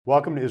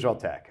Welcome to Israel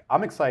Tech.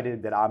 I'm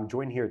excited that I'm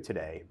joined here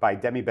today by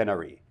Demi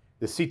Ben-Ari,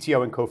 the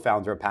CTO and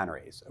co-founder of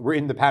Panorays. We're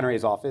in the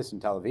Panorays office in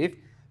Tel Aviv.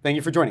 Thank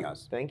you for joining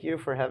us. Thank you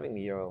for having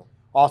me, Yoel.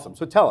 Awesome.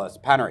 So tell us,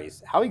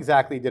 Panorays, how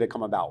exactly did it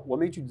come about? What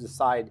made you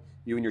decide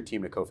you and your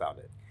team to co-found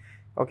it?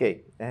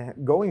 Okay,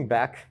 going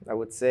back, I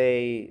would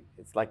say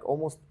it's like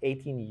almost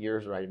 18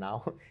 years right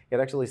now. It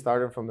actually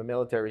started from the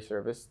military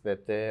service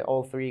that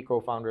all three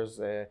co-founders,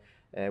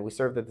 we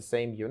served at the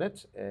same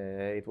unit.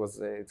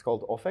 It's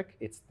called Ofek.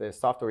 It's the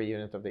software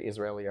unit of the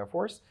Israeli Air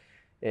Force.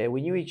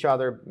 We knew each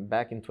other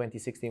back in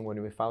 2016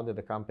 when we founded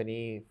the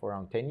company for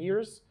around 10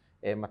 years.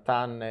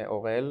 Matan,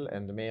 Oleh,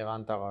 and Meir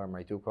Antar are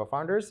my two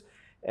co-founders.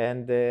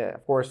 And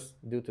of course,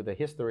 due to the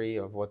history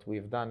of what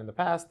we've done in the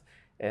past,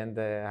 and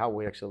how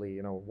we actually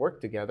work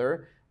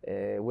together,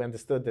 we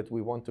understood that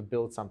we want to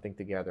build something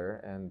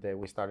together, and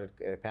we started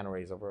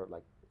Panorays over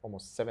like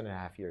almost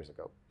 7.5 years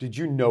ago. Did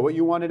you know what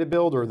you wanted to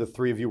build, or the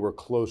three of you were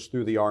close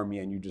through the army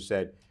and you just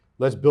said,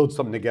 let's build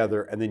something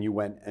together, and then you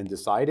went and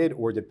decided?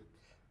 Or did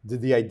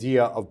the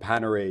idea of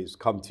Panorays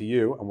come to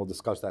you, and we'll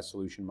discuss that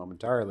solution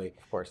momentarily?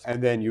 Of course.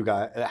 And then you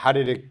got,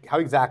 how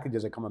exactly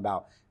does it come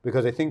about?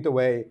 Because I think the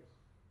way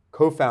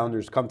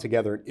co-founders come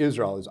together in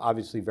Israel is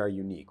obviously very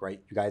unique,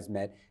 right? You guys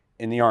met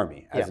in the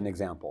army, as an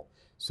example.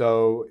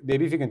 So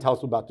maybe if you can tell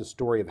us about the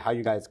story of how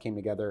you guys came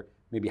together,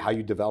 maybe how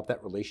you developed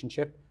that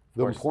relationship,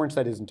 the importance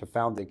that is into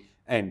founding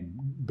and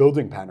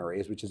building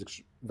Panorays, which is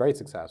very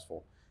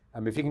successful.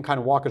 If you can kind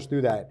of walk us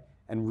through that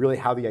and really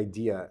how the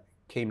idea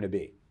came to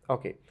be.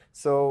 Okay,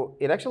 so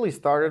it actually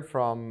started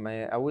from,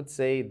 I would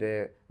say,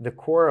 the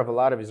core of a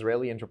lot of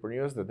Israeli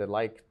entrepreneurs that they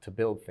like to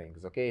build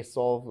things, okay?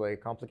 Solve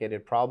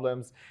complicated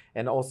problems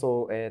and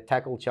also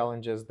tackle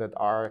challenges that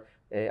are,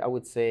 I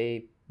would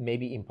say,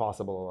 maybe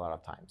impossible a lot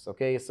of times,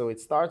 okay? So it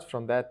starts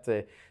from that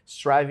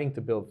striving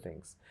to build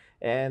things.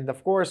 And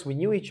of course, we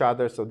knew each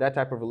other, so that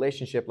type of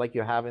relationship like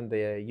you have in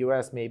the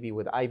US maybe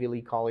with Ivy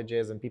League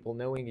colleges and people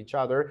knowing each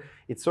other,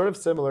 it's sort of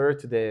similar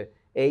to the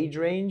age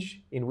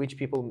range in which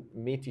people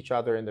meet each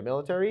other in the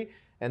military,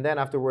 and then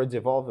afterwards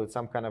evolve with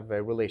some kind of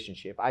a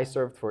relationship. I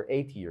served for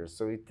 8 years,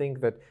 so you think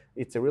that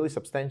it's a really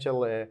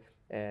substantial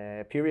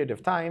period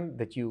of time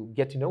that you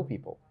get to know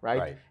people,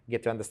 right?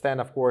 Get to understand,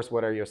 of course,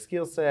 what are your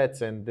skill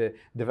sets and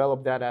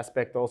develop that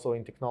aspect also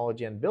in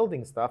technology and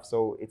building stuff,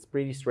 so it's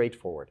pretty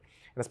straightforward.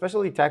 And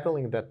especially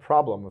tackling that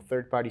problem of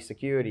third-party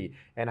security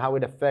and how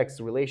it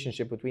affects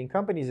relationship between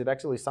companies, it's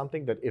actually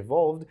something that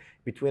evolved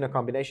between a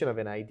combination of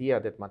an idea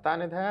that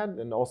Matan had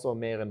and also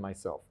Meir and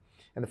myself.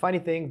 And the funny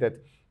thing that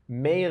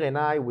Meir and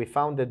I, we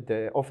founded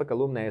the Ofek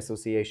Alumni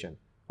Association.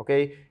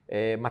 Okay,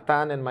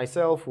 Matan and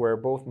myself were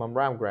both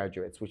Mamram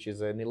graduates, which is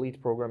an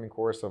elite programming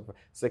course of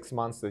 6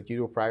 months that you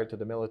do prior to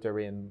the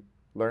military and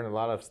learn a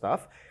lot of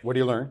stuff. What do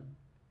you learn?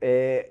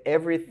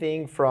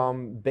 Everything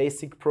from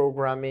basic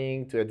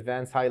programming to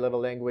advanced high-level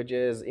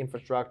languages,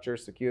 infrastructure,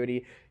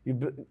 security.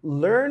 You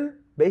learn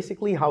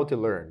basically how to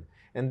learn.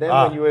 And then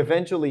when you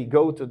eventually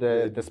go to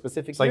the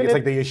specific unit, it's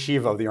like the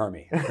yeshiva of the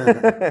army.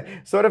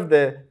 Sort of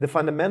the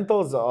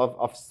fundamentals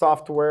of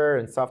software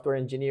and software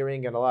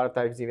engineering, and a lot of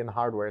times even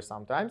hardware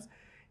sometimes.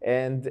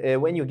 And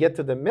when you get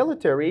to the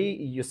military,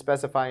 you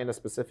specify in a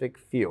specific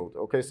field.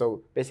 Okay,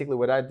 so basically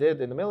what I did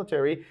in the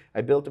military,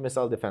 I built a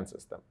missile defense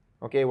system.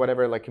 Okay,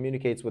 whatever like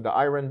communicates with the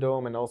Iron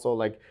Dome and also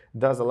like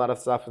does a lot of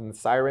stuff in the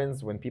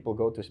sirens when people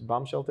go to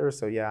bomb shelters.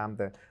 So yeah, I'm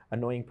the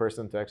annoying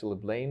person to actually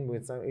blame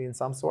in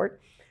some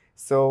sort.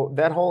 So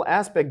that whole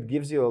aspect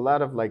gives you a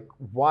lot of like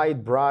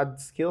wide,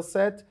 broad skill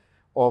set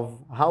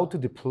of how to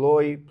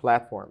deploy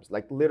platforms,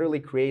 like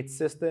literally create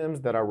systems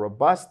that are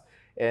robust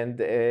and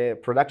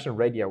production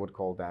ready, I would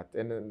call that.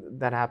 And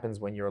that happens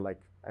when you're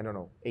like, I don't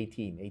know,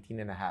 18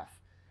 and a half.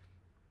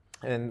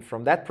 And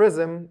from that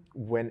prism,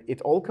 when it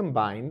all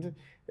combined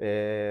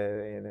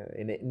in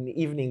an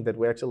evening that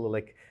we actually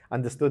like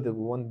understood that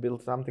we want to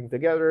build something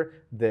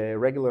together, the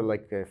regular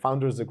like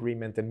founders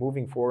agreement and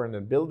moving forward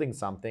and building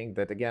something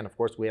that, again, of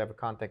course, we have a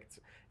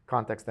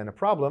context and a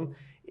problem,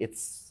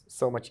 it's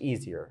so much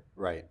easier.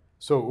 Right.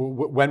 So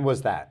when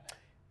was that?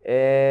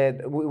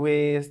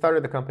 We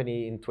started the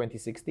company in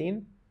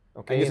 2016.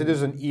 Okay. And you said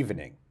this was an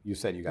evening. You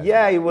said you guys.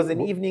 Yeah, it was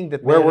an evening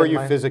that. Where were you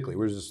physically?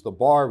 Was this the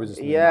bar? Was this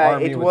the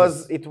army?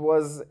 It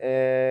was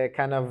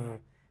kind of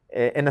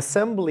an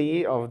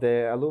assembly of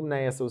the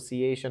Alumni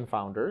Association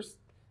founders.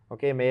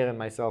 Okay, Meir and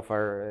myself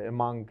are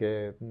among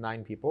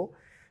 9 people.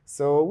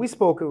 So we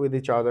spoke with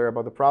each other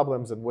about the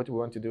problems and what we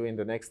want to do in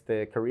the next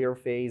career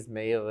phase.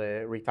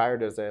 Meir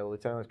retired as a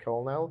lieutenant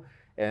colonel.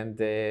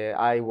 And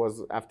I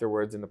was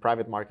afterwards in the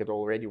private market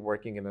already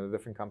working in a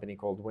different company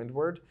called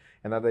Windward,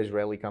 another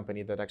Israeli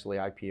company that actually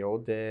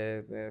IPO'd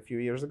a few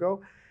years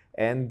ago.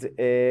 And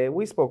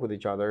we spoke with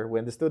each other. We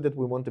understood that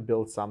we want to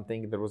build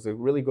something. There was a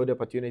really good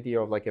opportunity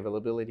of like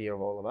availability of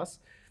all of us.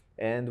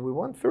 And we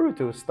went through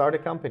to start a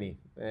company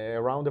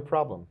around the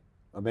problem.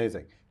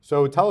 Amazing.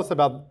 So tell us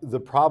about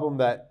the problem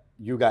that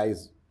you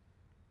guys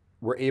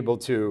were able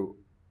to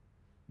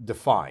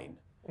define.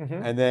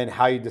 And then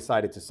how you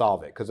decided to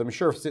solve it. Because I'm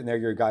sure sitting there,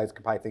 your guys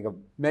could probably think of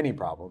many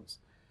problems.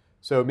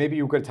 So maybe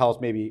you could tell us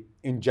maybe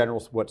in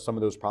general what some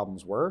of those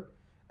problems were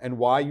and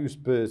why you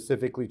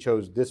specifically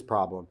chose this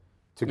problem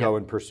to go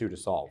and pursue to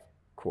solve.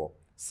 Cool.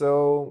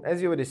 So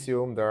as you would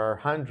assume, there are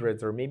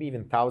hundreds or maybe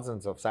even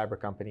thousands of cyber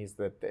companies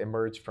that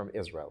emerged from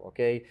Israel,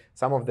 okay?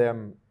 Some of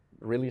them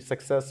really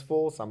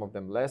successful, some of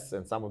them less,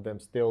 and some of them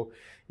still,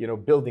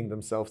 building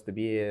themselves to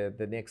be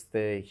the next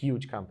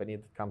huge company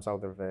that comes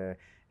out of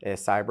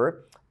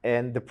cyber.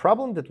 And the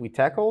problem that we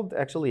tackled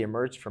actually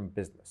emerged from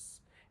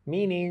business,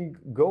 meaning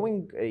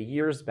going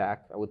years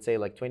back, I would say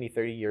like 20,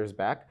 30 years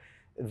back,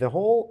 the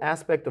whole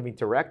aspect of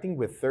interacting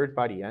with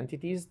third-party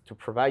entities to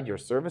provide your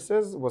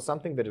services was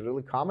something that is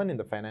really common in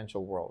the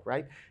financial world,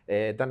 right?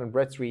 Dun &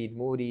 Bradstreet,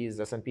 Moody's,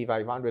 S&P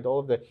 500, all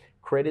of the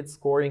credit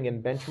scoring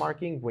and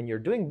benchmarking. When you're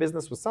doing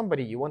business with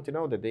somebody, you want to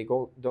know that they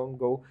don't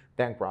go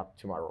bankrupt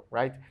tomorrow,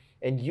 right?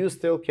 And you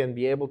still can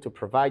be able to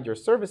provide your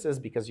services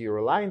because you're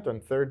reliant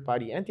on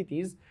third-party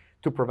entities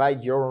to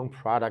provide your own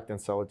product and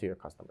sell it to your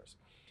customers.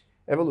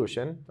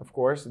 Evolution, of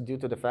course, due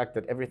to the fact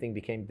that everything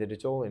became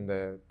digital in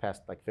the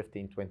past like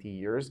 15, 20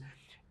 years.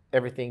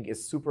 Everything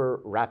is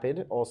super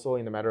rapid also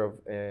in the matter of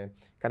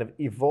kind of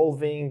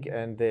evolving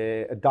and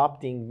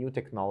adopting new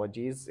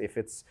technologies. If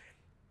it's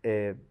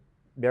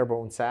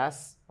bare-bone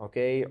SaaS,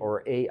 okay,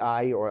 or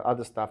AI or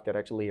other stuff that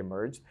actually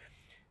emerged,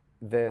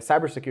 the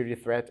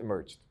cybersecurity threat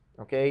emerged.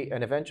 Okay,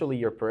 and eventually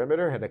your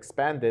perimeter had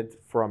expanded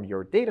from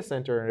your data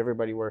center and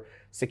everybody were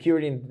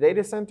secured in the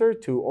data center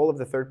to all of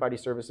the third-party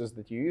services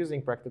that you're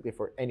using practically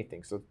for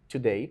anything. So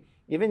today,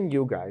 even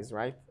you guys,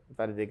 right,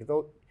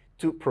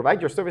 to provide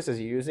your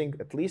services, you're using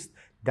at least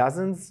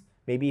dozens,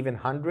 maybe even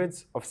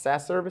hundreds of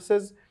SaaS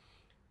services,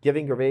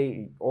 giving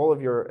away all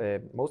of your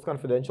most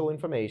confidential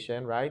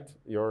information, right,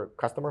 your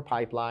customer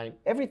pipeline,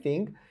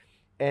 everything,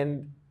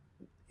 and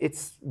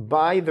it's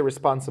by the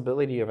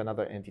responsibility of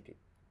another entity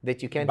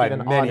that you can't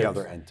even audit. By many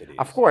other entities.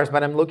 Of course,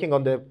 but I'm looking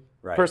on the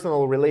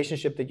personal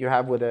relationship that you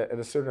have with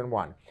a certain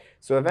one.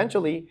 So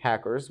eventually,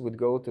 hackers would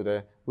go to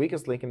the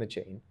weakest link in the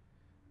chain,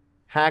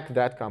 hack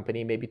that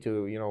company, maybe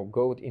to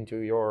go into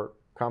your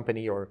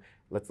company, or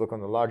let's look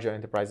on the larger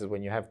enterprises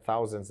when you have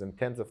thousands and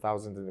tens of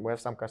thousands, and we have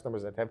some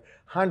customers that have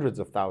hundreds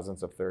of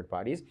thousands of third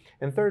parties.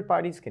 And third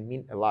parties can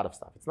mean a lot of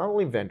stuff. It's not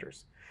only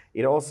vendors.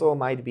 It also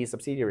might be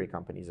subsidiary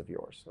companies of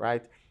yours,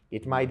 right?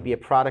 It might be a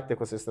product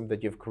ecosystem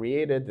that you've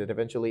created that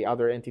eventually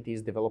other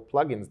entities develop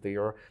plugins to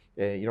your,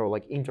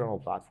 like internal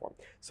platform.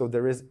 So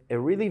there is a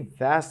really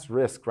vast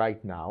risk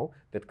right now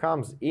that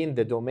comes in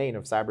the domain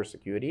of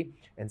cybersecurity,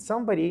 and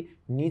somebody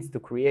needs to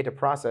create a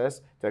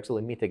process to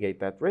actually mitigate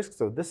that risk.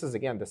 So this is,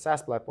 again, the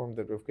SaaS platform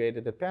that we've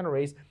created at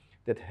Panorays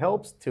that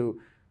helps to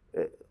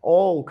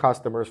all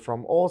customers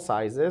from all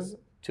sizes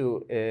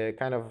to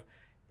kind of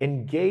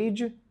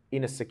engage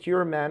in a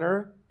secure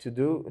manner to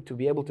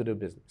be able to do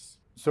business.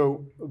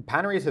 So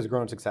Panorays has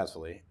grown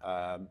successfully.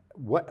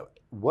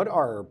 What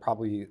are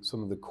probably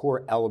some of the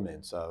core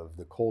elements of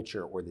the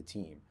culture or the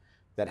team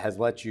that has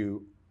let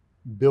you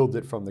build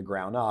it from the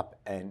ground up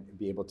and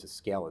be able to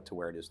scale it to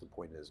where it is the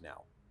point it is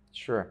now?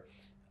 Sure.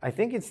 I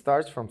think it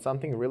starts from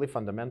something really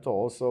fundamental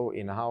also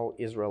in how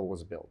Israel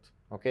was built.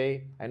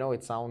 Okay, I know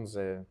it sounds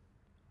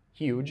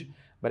huge,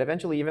 but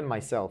eventually even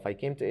myself, I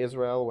came to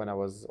Israel when I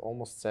was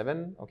almost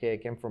 7. Okay, I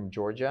came from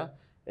Georgia,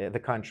 the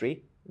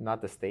country,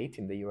 not the state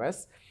in the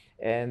US.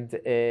 And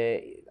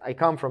I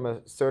come from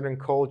a certain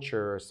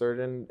culture, a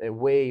certain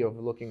way of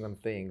looking on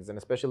things, and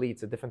especially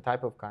it's a different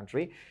type of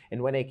country.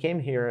 And when I came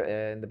here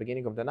in the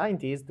beginning of the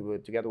 90s,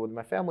 together with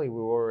my family,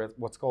 we were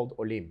what's called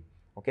Olim,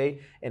 okay?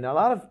 And a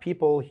lot of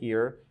people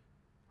here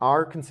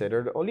are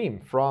considered Olim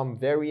from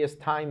various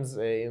times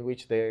in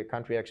which the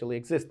country actually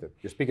existed.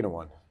 You're speaking of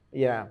one.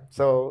 Yeah,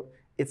 so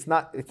it's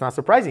not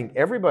surprising.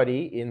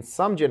 Everybody in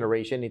some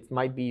generation, it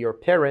might be your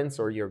parents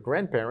or your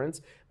grandparents,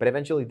 but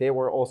eventually they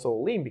were also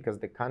Olim because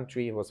the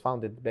country was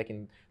founded back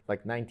in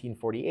like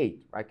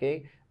 1948,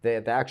 okay?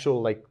 The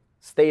actual like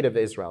state of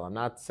Israel. I'm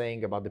not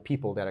saying about the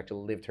people that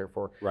actually lived here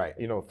for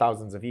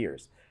thousands of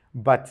years.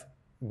 But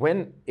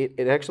when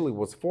it actually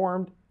was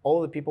formed, all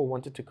the people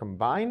wanted to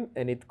combine,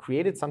 and it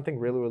created something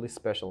really, really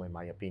special, in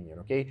my opinion,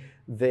 okay?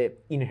 The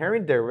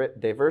inherent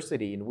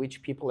diversity in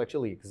which people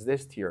actually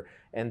exist here,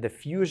 and the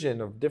fusion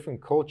of different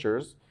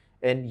cultures,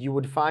 and you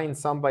would find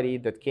somebody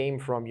that came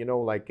from,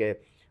 like a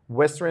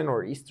Western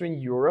or Eastern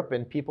Europe,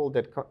 and people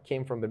that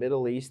came from the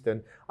Middle East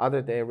and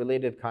other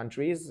related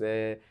countries,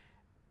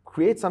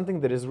 create something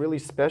that is really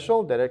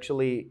special, that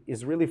actually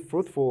is really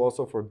fruitful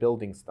also for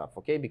building stuff,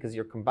 okay? Because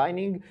you're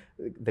combining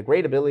the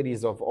great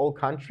abilities of all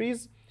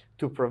countries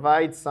to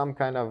provide some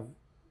kind of,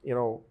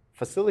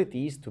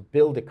 facilities to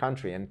build a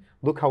country. And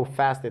look how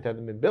fast it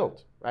had been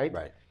built, right?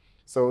 Right.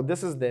 So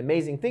this is the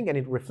amazing thing, and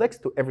it reflects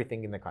to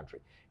everything in the country,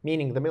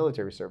 meaning the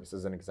military service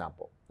is an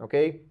example,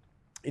 okay?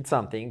 It's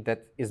something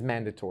that is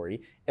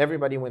mandatory.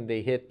 Everybody, when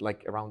they hit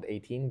like around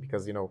 18,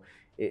 because,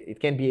 it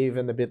can be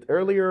even a bit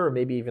earlier or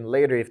maybe even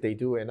later if they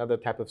do another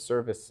type of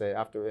service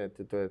after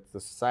to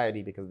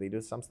society because they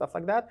do some stuff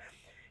like that,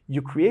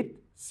 you create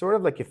sort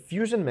of like a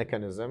fusion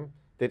mechanism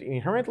that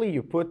inherently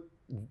you put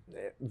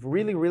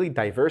really, really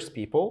diverse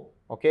people,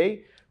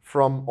 okay,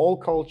 from all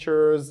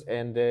cultures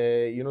and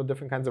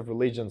different kinds of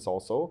religions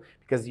also,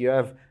 because you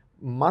have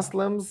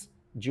Muslims,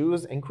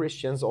 Jews, and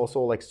Christians also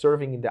like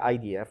serving in the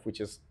IDF, which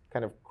is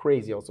kind of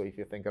crazy also if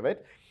you think of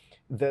it,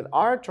 that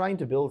are trying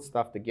to build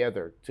stuff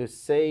together to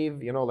save,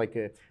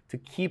 to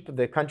keep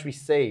the country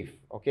safe,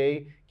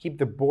 okay? Keep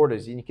the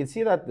borders. And you can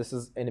see that this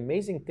is an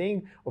amazing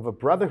thing of a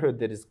brotherhood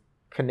that is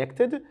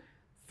connected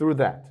through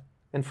that.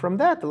 And from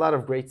that, a lot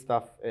of great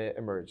stuff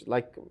emerged.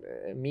 Like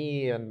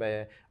me and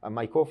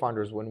my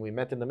co-founders, when we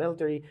met in the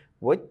military,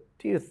 what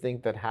do you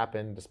think that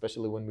happened,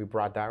 especially when we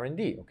brought the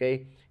R&D,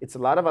 okay? It's a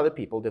lot of other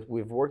people that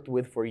we've worked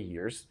with for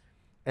years.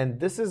 And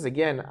this is,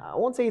 again, I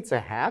won't say it's a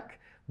hack,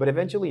 but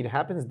eventually it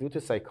happens due to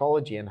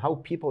psychology and how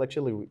people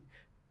actually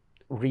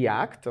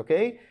react,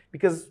 okay?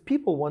 Because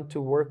people want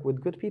to work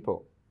with good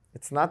people.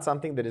 It's not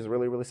something that is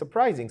really, really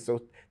surprising.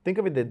 So think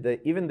of it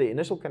that even the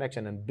initial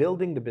connection and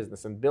building the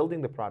business and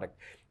building the product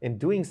and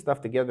doing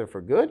stuff together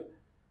for good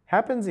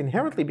happens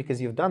inherently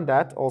because you've done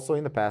that also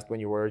in the past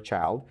when you were a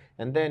child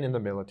and then in the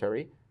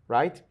military,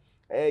 right?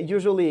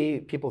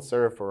 Usually people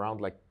serve for around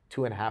like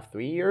 2.5,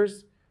 3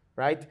 years,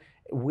 right?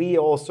 We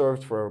all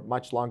served for a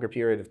much longer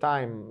period of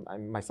time. I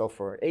myself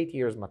for 8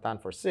 years, Matan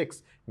for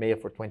 6, Meir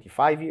for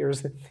 25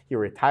 years. He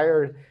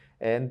retired.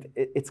 And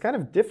it's kind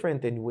of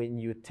different than when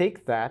you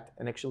take that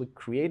and actually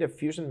create a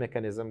fusion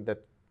mechanism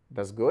that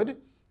does good,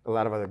 a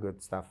lot of other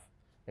good stuff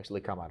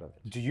actually come out of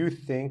it. Do you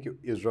think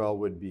Israel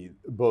would be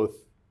both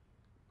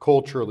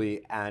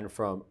culturally and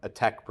from a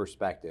tech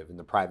perspective in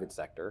the private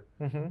sector,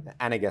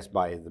 and I guess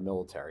by the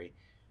military,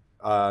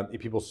 if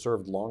people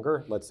served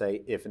longer, let's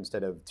say if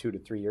instead of 2 to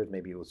 3 years,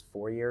 maybe it was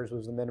 4 years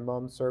was the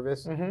minimum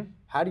service,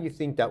 how do you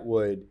think that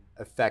would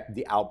affect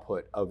the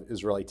output of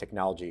Israeli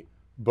technology,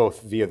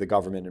 both via the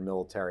government and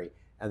military,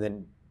 and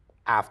then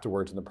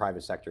afterwards in the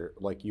private sector,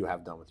 like you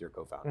have done with your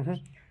co-founders?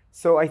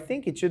 So I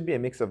think it should be a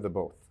mix of the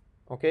both,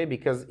 okay?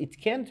 Because it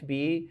can't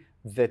be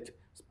that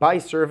by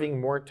serving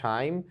more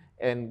time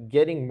and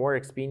getting more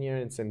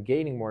experience and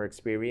gaining more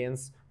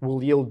experience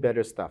will yield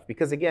better stuff.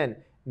 Because again,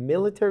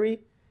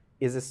 military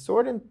is a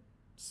sort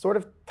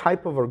of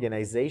type of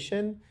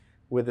organization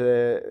with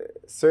a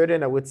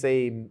certain, I would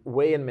say,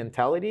 way and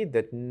mentality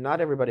that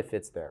not everybody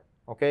fits there,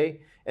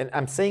 okay? And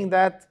I'm saying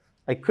that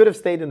I could have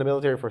stayed in the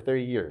military for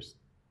 30 years.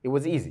 It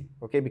was easy,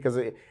 okay? Because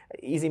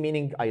easy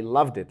meaning I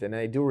loved it, and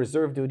I do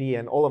reserve duty,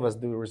 and all of us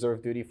do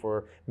reserve duty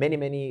for many,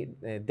 many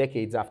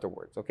decades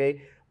afterwards,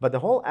 okay? But the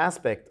whole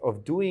aspect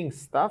of doing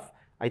stuff,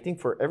 I think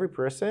for every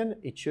person,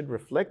 it should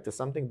reflect to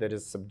something that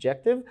is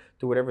subjective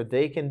to whatever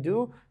they can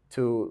do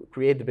to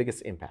create the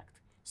biggest impact.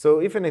 So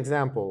if an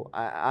example,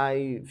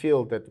 I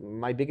feel that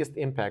my biggest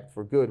impact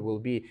for good will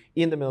be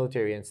in the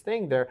military and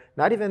staying there,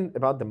 not even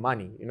about the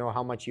money,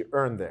 how much you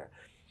earn there.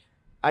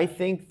 I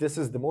think this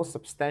is the most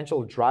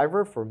substantial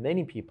driver for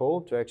many people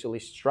to actually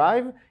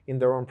strive in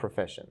their own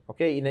profession,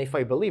 okay? And if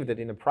I believe that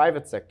in the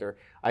private sector,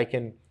 I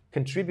can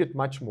contribute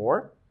much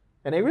more,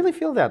 and I really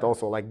feel that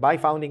also, like by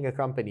founding a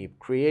company,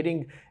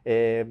 creating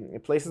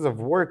places of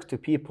work to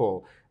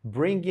people,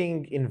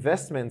 bringing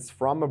investments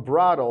from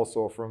abroad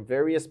also, from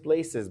various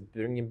places,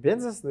 bringing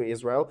business to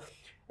Israel,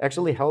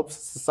 actually helps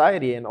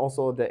society and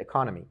also the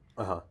economy.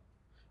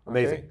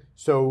 Amazing. Okay.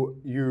 So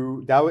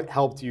that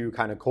helped you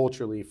kind of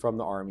culturally from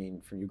the Army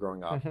and from you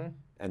growing up,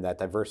 and that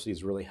diversity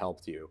has really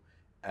helped you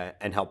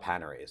and helped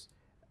Panorays.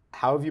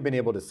 How have you been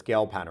able to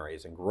scale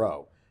Panorays and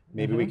grow?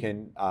 Maybe we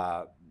can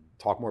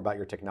talk more about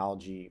your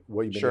technology,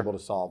 what you've been able to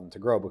solve and to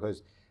grow,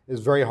 because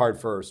it's very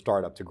hard for a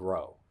startup to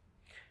grow.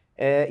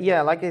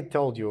 Yeah, like I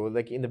told you,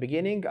 like in the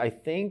beginning, I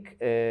think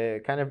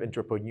kind of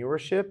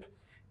entrepreneurship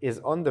is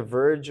on the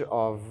verge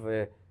of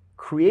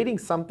creating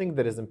something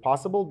that is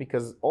impossible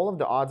because all of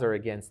the odds are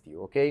against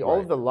you, okay? Right. All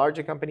of the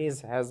larger companies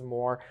has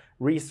more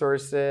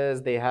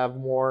resources, they have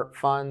more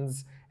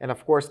funds, and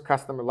of course,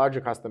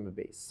 larger customer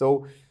base.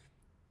 So,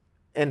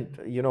 and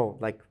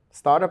like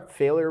startup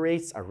failure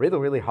rates are really,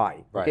 really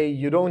high, okay?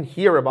 You don't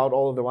hear about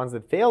all of the ones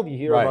that failed, you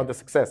hear about the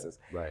successes.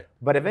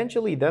 But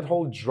eventually that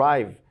whole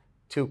drive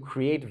to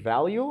create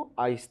value,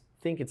 I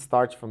think it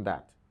starts from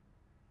that.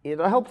 It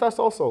helped us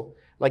also.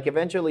 Like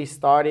eventually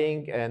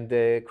starting and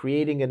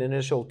creating an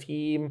initial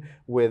team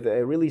with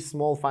a really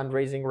small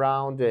fundraising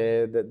round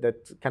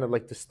that kind of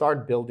like to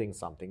start building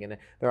something. And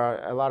there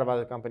are a lot of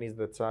other companies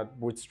that are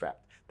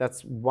bootstrapped.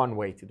 That's one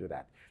way to do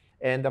that.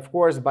 And of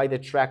course, by the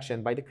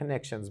traction, by the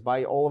connections,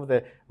 by all of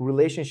the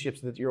relationships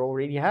that you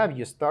already have,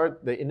 you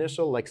start the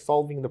initial like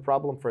solving the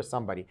problem for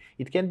somebody.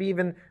 It can be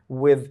even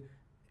with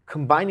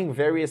combining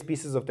various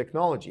pieces of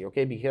technology,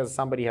 okay? Because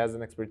somebody has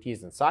an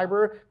expertise in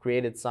cyber,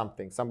 created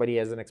something. Somebody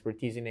has an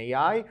expertise in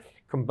AI,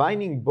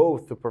 combining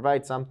both to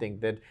provide something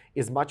that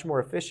is much more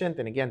efficient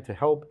and again, to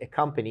help a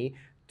company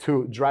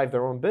to drive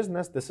their own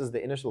business. This is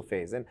the initial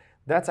phase. And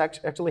that's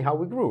actually how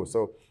we grew.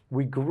 So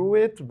we grew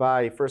it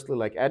by firstly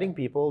like adding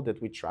people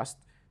that we trust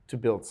to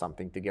build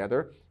something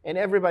together. And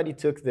everybody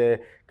took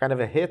the kind of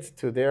a hit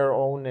to their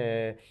own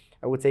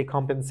I would say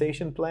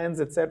compensation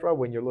plans, etc.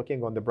 when you're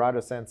looking on the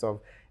broader sense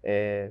of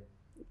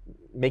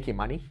making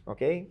money,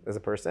 okay, as a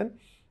person.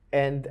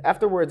 And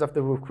afterwards,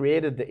 after we've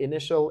created the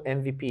initial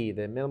MVP,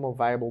 the minimum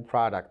viable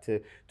product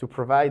to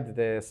provide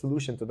the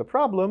solution to the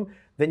problem,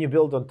 then you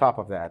build on top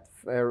of that.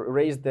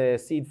 Raise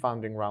the seed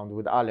funding round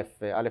with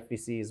Aleph. Aleph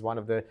VC is one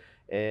of the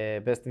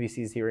best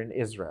VCs here in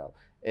Israel.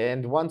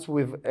 And once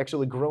we've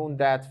actually grown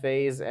that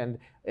phase and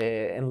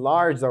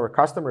enlarged our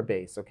customer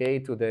base, okay,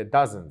 to the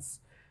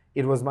dozens,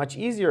 it was much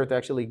easier to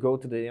actually go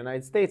to the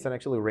United States and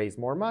actually raise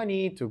more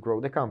money to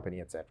grow the company,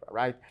 etc.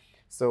 Right?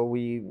 So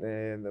we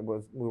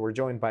were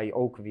joined by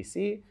Oak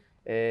VC,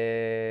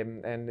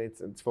 and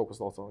it's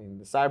focused also in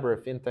the cyber,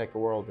 fintech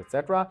world,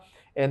 etc.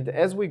 And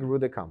as we grew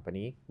the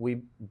company,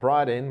 we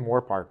brought in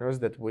more partners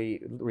that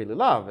we really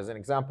love. As an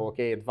example,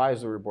 okay,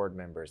 advisory board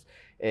members.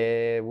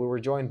 We were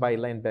joined by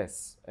Len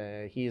Bess.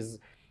 He's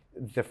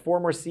the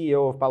former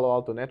CEO of Palo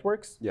Alto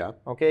Networks. Yeah.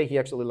 Okay, he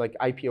actually like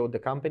IPO'd the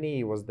company.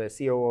 He was the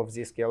CEO of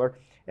Zscaler.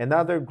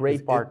 Another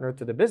great partner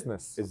to the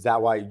business. Is that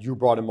why you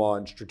brought him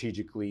on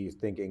strategically,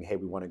 thinking, "Hey,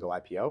 we want to go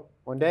IPO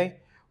one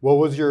day"? What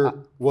was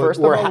your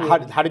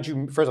how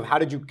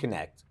did you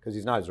connect? Because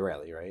he's not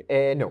Israeli, right?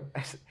 No.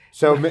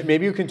 So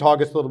maybe you can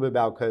talk us a little bit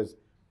about, because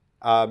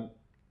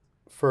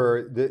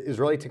for the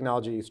Israeli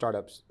technology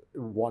startups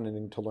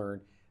wanting to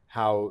learn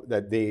how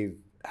that they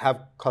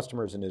have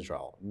customers in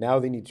Israel. Now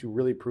they need to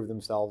really prove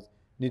themselves,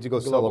 need to go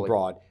sell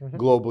abroad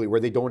globally, where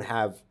they don't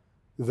have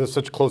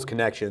such close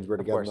connections, where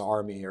to get in the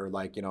army, or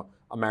like,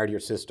 I'm married to your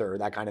sister, or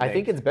that kind of thing. I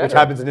think it's better. Which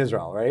happens in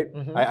Israel,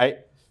 right?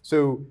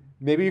 So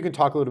maybe you can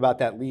talk a little about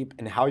that leap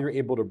and how you're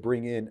able to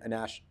bring in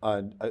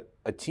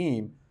a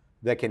team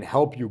that can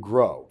help you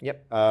grow.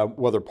 Yep.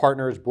 Whether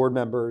partners, board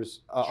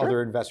members,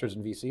 other investors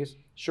and VCs.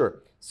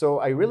 Sure. So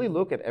I really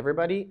look at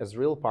everybody as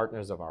real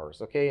partners of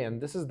ours, okay? And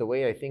this is the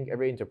way I think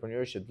every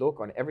entrepreneur should look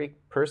on every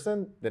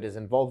person that is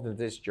involved in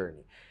this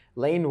journey.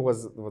 Lane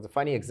was a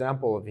funny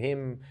example of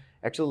him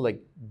actually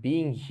like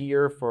being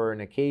here for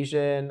an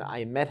occasion.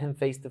 I met him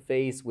face to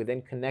face. We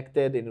then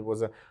connected, and it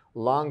was a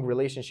long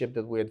relationship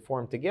that we had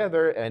formed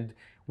together. And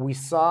we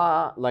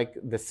saw like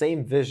the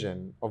same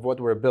vision of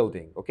what we're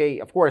building. Okay,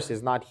 of course,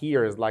 he's not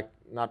here as like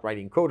not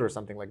writing code or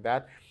something like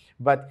that,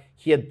 but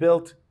he had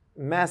built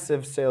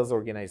massive sales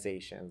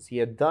organizations. He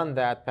had done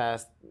that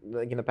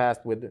in the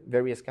past with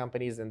various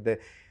companies, and the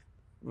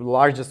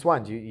largest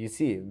one, you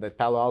see that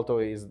Palo Alto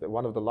is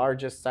one of the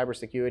largest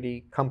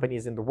cybersecurity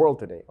companies in the world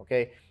today,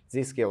 okay?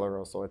 Zscaler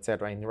also,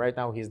 etc. And right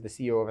now he's the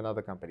CEO of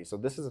another company. So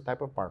this is a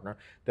type of partner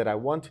that I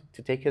want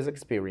to take his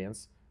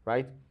experience,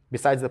 right?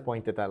 Besides the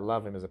point that I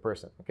love him as a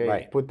person, okay?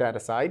 Right. Put that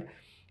aside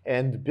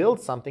and build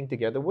something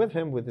together with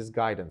him, with his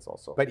guidance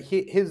also. But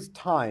his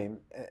time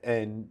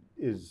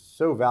is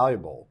so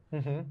valuable,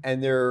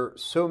 and there are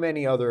so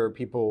many other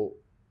people,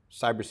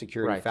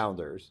 cybersecurity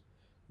founders,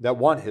 that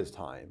want his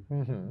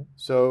time.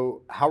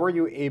 So how are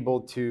you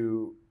able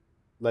to,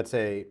 let's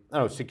say,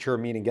 secure a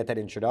meeting, get that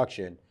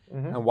introduction,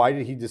 and why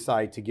did he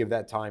decide to give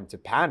that time to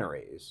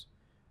Panorays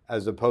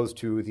as opposed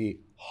to the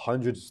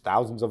hundreds,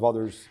 thousands of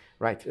others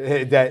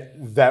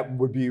that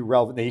would be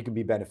relevant, that he could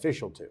be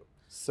beneficial to?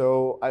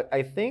 So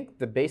I think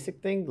the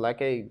basic thing,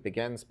 like I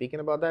began speaking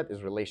about that,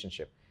 is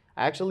relationship.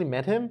 I actually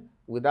met him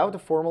without a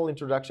formal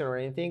introduction or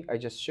anything. I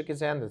just shook his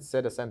hand and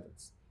said a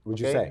sentence.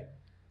 What'd you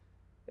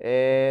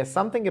say?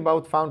 Something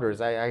about founders.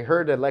 I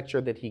heard a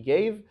lecture that he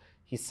gave.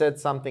 He said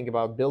something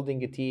about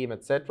building a team,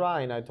 etc.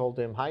 And I told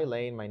him, "Hi,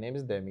 Lane, my name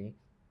is Demi.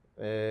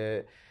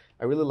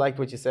 I really liked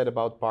what you said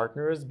about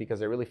partners,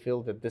 because I really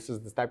feel that this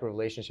is the type of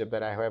relationship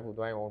that I have with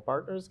my own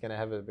partners. Can I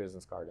have a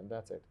business card?" And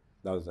that's it.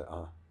 That was it.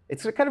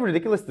 It's kind of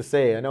ridiculous to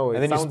say, I know.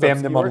 And then you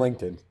spammed them on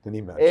LinkedIn, didn't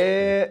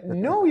he?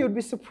 No, you'd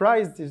be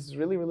surprised. It's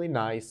really, really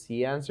nice.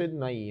 He answered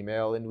my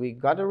email, and we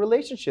got a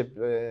relationship,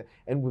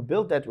 and we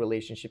built that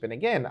relationship. And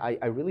again,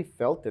 I really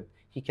felt that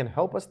he can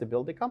help us to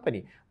build a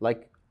company, like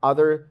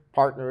other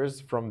partners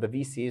from the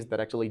VCs that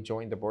actually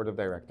joined the board of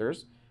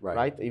directors,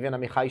 right? Even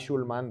Amichai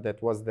Shulman,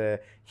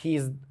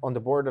 he's on the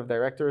board of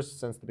directors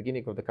since the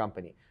beginning of the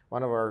company.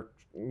 One of our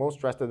most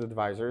trusted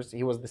advisors.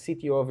 He was the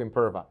CTO of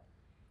Imperva.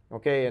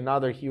 Okay,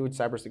 another huge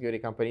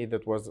cybersecurity company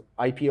that was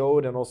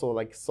IPO'd and also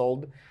like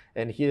sold,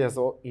 and he has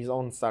his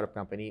own startup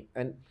company.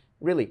 And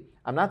really,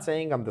 I'm not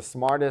saying I'm the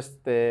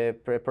smartest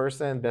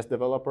person, best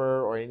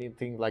developer, or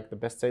anything like the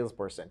best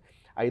salesperson.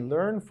 I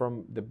learn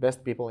from the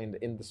best people in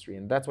the industry,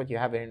 and that's what you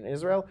have in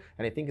Israel,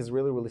 and I think is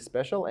really, really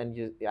special. And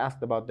you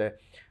asked about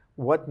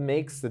what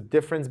makes the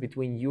difference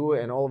between you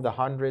and all of the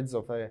hundreds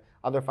of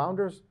other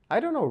founders? I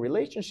don't know,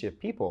 relationship,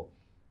 people.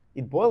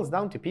 It boils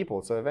down to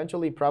people. So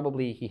eventually,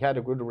 probably he had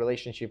a good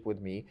relationship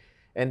with me.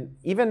 And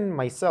even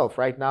myself,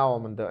 right now,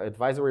 I'm on the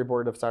advisory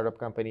board of startup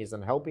companies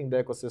and helping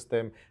the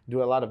ecosystem,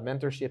 do a lot of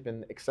mentorship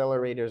in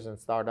accelerators and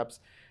startups.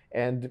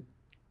 And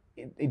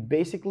it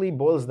basically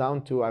boils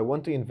down to, I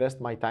want to invest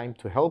my time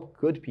to help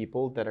good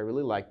people that I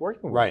really like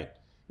working with. Right.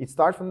 It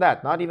starts from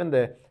that, not even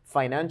the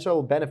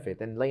financial benefit.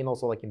 And Lane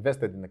also like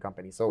invested in the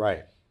company. So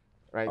right.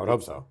 I would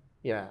hope so.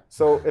 Yeah.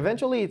 So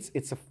eventually,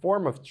 it's a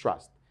form of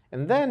trust.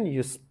 And then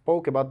you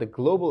spoke about the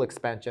global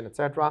expansion,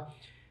 etc.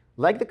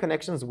 Like the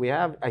connections we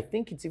have, I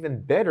think it's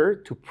even better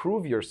to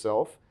prove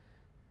yourself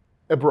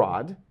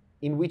abroad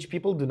in which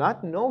people do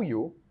not know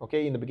you,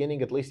 okay? In the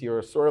beginning, at least,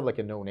 you're sort of like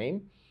a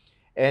no-name.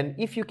 And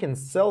if you can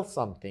sell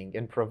something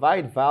and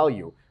provide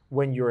value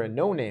when you're a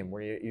no-name,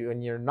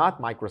 when you're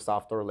not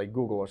Microsoft or like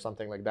Google or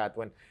something like that,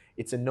 when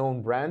it's a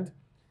known brand,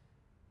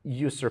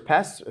 you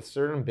surpass a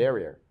certain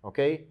barrier,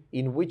 okay,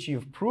 in which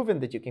you've proven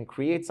that you can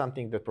create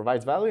something that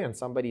provides value and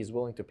somebody is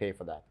willing to pay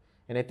for that.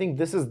 And I think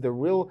this is the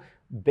real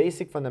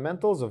basic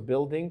fundamentals of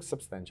building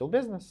substantial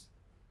business.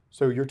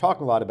 So you're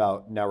talking a lot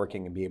about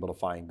networking and being able to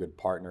find good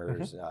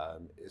partners,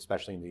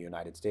 especially in the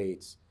United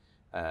States,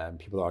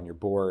 people on your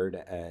board,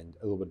 and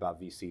a little bit about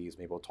VCs.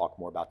 Maybe we'll talk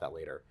more about that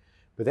later.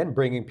 But then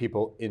bringing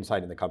people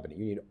inside in the company,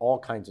 you need all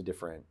kinds of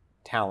different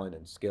talent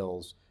and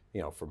skills,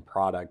 from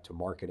product to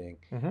marketing.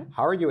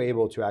 How are you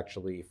able to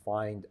actually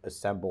find,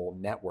 assemble,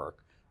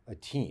 network a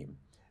team?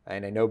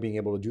 And I know being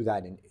able to do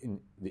that in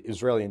the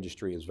Israeli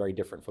industry is very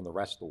different from the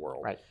rest of the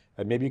world. Right.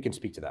 And maybe you can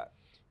speak to that.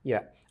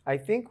 Yeah, I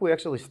think we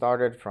actually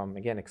started from,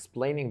 again,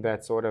 explaining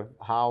that sort of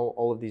how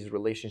all of these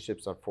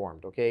relationships are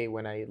formed, okay?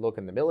 When I look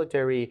in the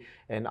military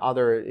and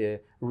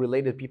other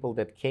related people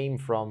that came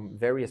from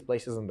various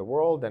places in the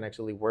world and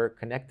actually were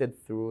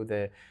connected through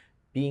the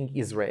being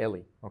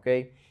Israeli,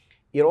 okay?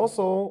 It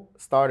also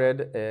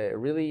started a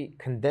really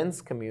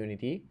condensed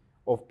community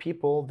of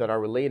people that are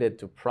related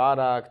to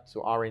product,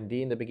 to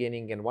R&D in the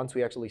beginning, and once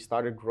we actually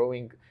started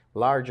growing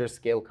larger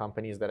scale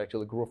companies that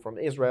actually grew from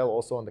Israel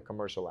also on the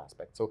commercial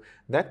aspect. So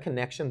that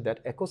connection,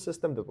 that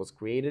ecosystem that was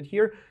created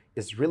here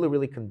is really,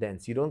 really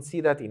condensed. You don't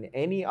see that in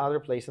any other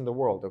place in the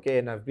world, okay?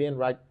 And I've been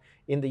right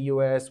in the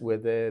US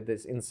with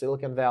this in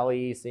Silicon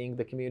Valley, seeing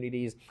the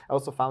communities. I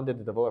also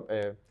founded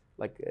a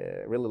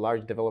really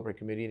large developer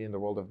community in the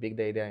world of big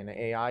data and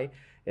AI,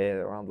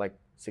 around like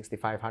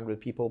 6,500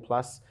 people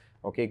plus,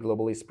 okay,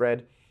 globally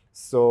spread.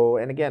 So,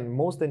 and again,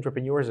 most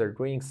entrepreneurs are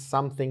doing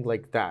something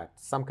like that,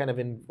 some kind of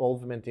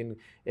involvement in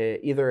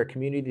either a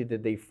community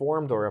that they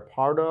formed or a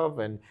part of.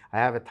 And I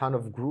have a ton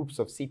of groups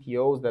of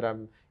CTOs that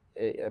I'm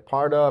a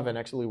part of, and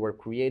actually we're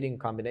creating a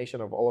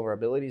combination of all of our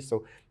abilities.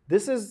 So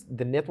this is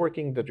the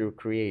networking that you're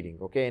creating,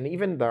 okay? And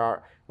even there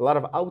are a lot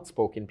of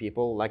outspoken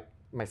people like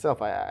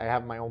myself. I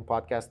have my own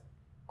podcast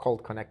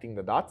called Connecting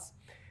the Dots,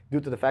 due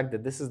to the fact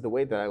that this is the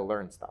way that I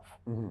learn stuff,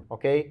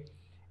 okay?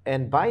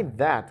 And by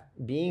that,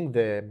 being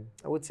the,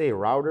 I would say,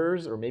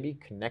 routers or maybe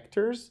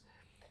connectors,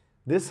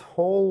 this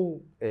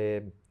whole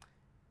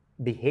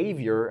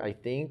behavior, I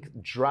think,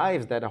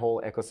 drives that whole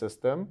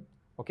ecosystem,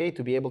 okay,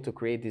 to be able to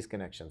create these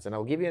connections. And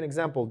I'll give you an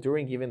example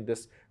during even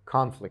this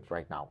conflict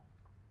right now.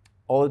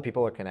 All the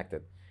people are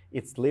connected.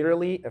 It's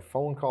literally a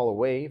phone call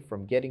away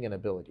from getting an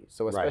ability.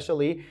 So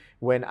especially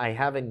when I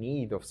have a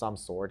need of some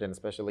sort, and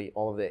especially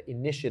all of the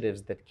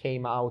initiatives that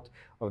came out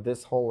of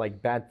this whole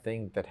like bad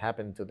thing that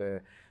happened to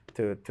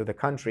the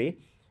country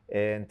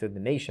and to the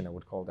nation, I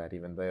would call that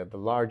even the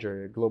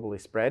larger globally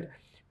spread,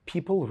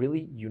 people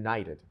really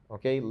united,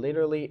 okay?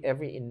 Literally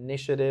every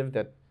initiative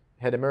that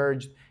had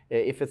emerged,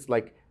 if it's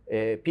like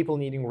people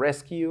needing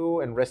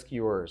rescue and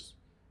rescuers,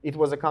 it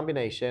was a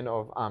combination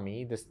of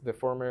Ami, the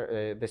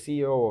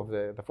CEO of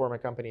the former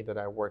company that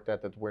I worked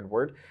at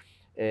Windward.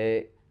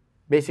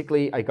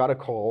 Basically, I got a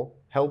call,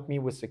 help me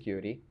with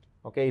security.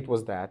 Okay, it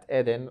was that.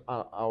 And then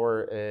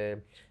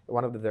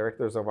one of the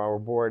directors of our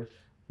board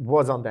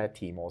was on that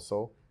team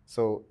also.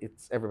 So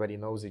everybody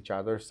knows each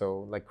other.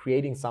 So like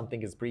creating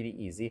something is pretty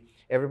easy.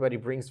 Everybody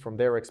brings from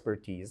their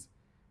expertise,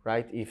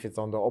 right? If it's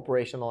on the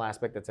operational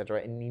aspect,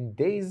 etc. And in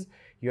days,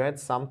 you had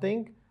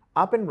something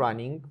up and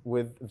running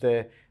with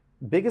the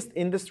biggest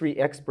industry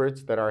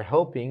experts that are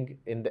helping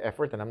in the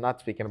effort, and I'm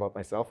not speaking about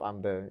myself,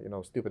 I'm the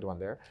stupid one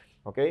there,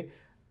 okay?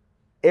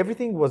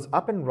 Everything was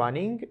up and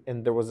running,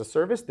 and there was a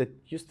service that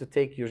used to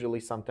take usually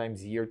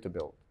sometimes a year to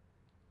build.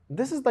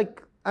 This is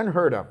like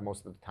unheard of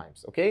most of the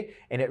times, okay?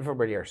 And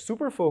everybody are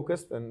super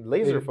focused and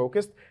laser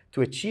focused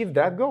to achieve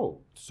that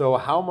goal. So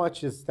how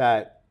much is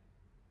that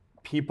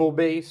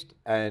people-based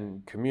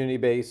and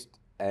community-based,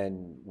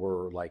 and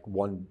we're like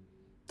one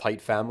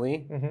tight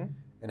family?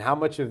 And how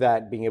much of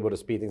that being able to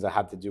speed things up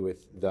have to do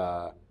with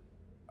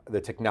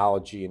the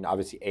technology, and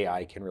obviously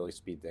AI can really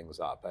speed things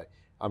up. But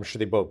I'm sure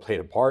they both played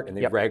a part, and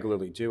they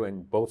regularly do,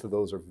 and both of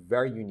those are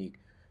very unique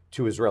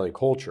to Israeli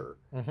culture.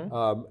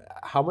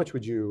 How much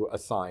would you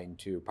assign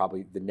to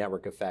probably the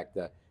network effect,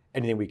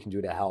 anything we can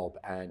do to help,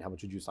 and how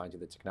much would you assign to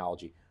the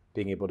technology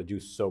being able to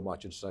do so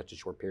much in such a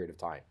short period of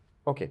time?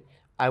 Okay,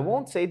 I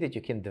won't say that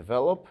you can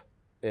develop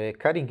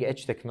cutting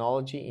edge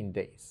technology in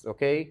days,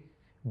 okay?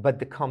 But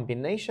the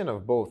combination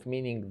of both,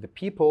 meaning the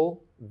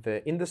people,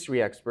 the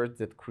industry experts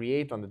that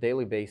create on a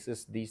daily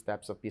basis these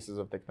types of pieces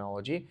of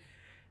technology,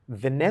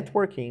 the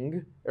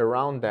networking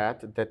around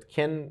that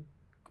can,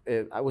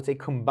 I would say,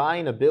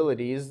 combine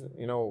abilities,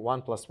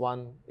 1 +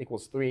 1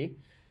 = 3,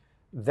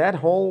 that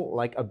whole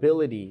like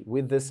ability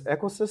with this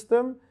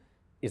ecosystem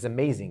is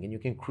amazing. And you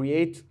can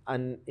create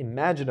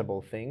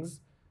unimaginable things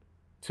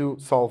to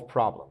solve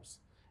problems.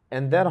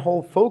 And that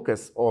whole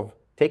focus of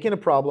taking a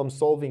problem,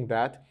 solving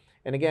that,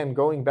 and again,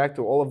 going back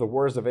to all of the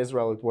wars of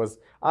Israel, it was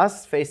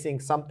us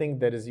facing something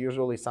that is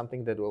usually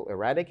something that will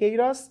eradicate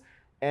us,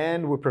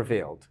 and we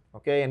prevailed.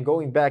 Okay, and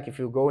going back, if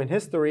you go in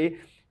history,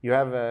 you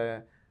have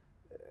a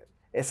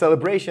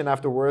celebration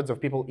afterwards of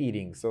people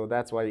eating. So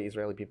that's why the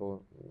Israeli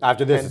people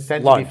After this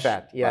tend lunch, to be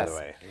fat. Yes. by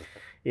the way.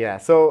 Yeah.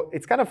 So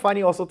it's kind of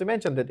funny also to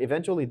mention that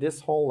eventually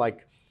this whole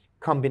like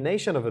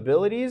combination of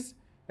abilities,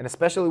 and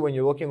especially when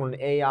you're looking on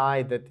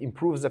AI that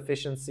improves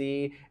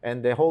efficiency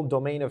and the whole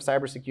domain of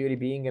cybersecurity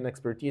being an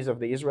expertise of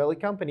the Israeli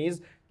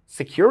companies,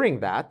 securing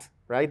that,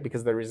 right?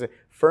 Because there is a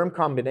firm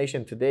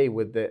combination today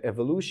with the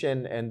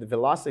evolution and the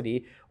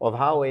velocity of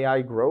how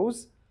AI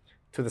grows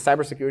to the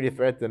cybersecurity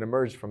threat that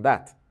emerged from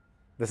that.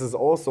 This is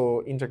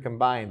also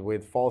intercombined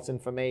with false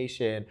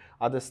information,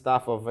 other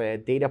stuff of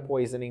data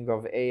poisoning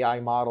of AI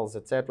models,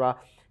 etc.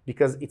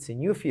 Because it's a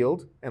new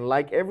field, and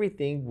like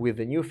everything with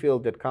the new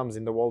field that comes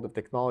in the world of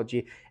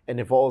technology and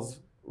evolves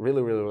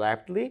really, really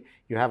rapidly,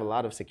 you have a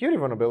lot of security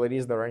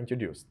vulnerabilities that are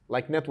introduced,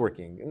 like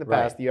networking. In the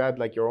past, you had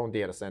like your own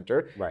data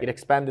center. It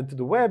expanded to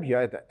the web. You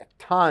had a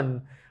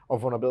ton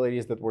of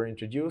vulnerabilities that were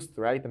introduced,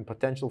 right, and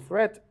potential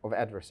threat of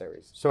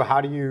adversaries. So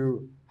how do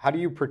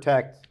you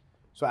protect?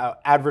 So our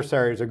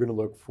adversaries are going to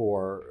look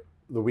for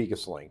the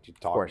weakest link. You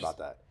talk about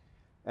that,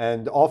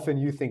 and often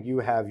you think you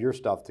have your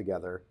stuff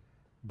together,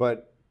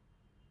 but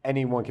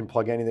anyone can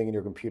plug anything in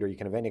your computer. You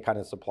can have any kind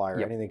of supplier,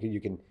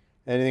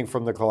 anything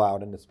from the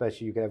cloud, and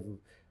especially you can have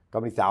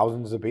company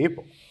thousands of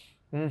people.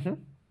 Mm-hmm.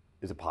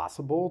 Is it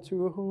possible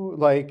to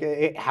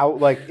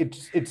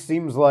it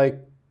seems like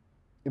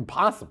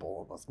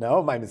impossible almost? No,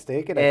 am I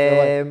mistaken? I feel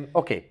like...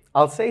 Okay,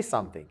 I'll say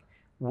something.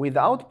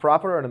 Without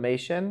proper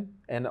automation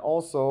and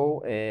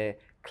also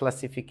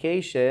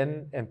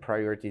classification and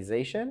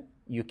prioritization,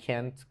 you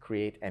can't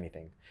create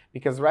anything.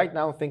 Because right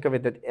now, think of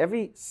it that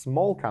every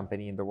small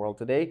company in the world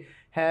today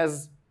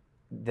has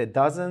the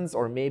dozens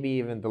or maybe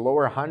even the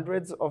lower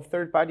hundreds of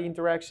third-party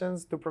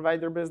interactions to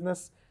provide their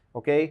business,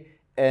 okay?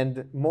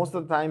 And most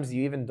of the times,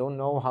 you even don't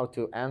know how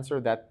to answer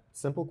that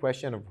simple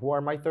question of who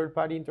are my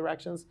third-party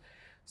interactions.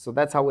 So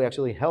that's how we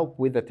actually help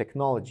with the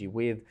technology,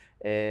 with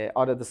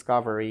auto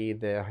discovery,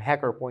 the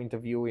hacker point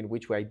of view in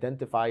which we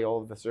identify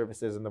all of the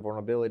services and the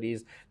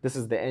vulnerabilities. This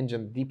is the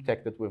engine deep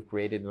tech that we've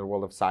created in the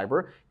world of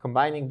cyber,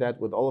 combining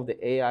that with all of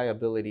the AI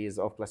abilities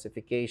of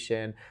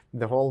classification,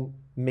 the whole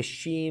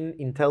machine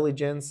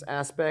intelligence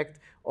aspect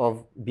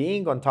of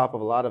being on top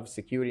of a lot of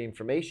security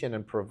information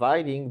and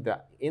providing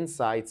the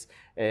insights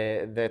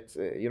that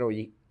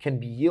can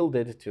be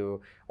yielded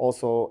to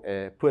also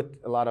put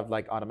a lot of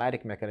like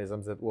automatic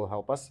mechanisms that will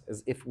help us,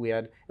 as if we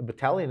had a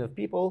battalion of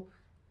people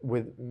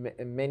with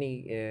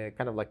many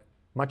kind of like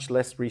much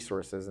less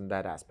resources in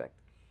that aspect.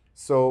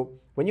 So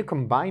when you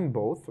combine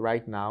both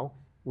right now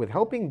with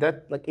helping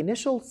that like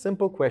initial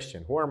simple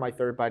question, who are my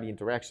third-party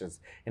interactions,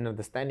 and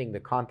understanding the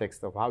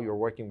context of how you're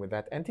working with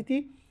that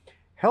entity,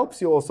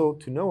 helps you also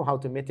to know how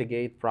to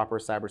mitigate proper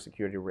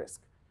cybersecurity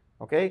risk.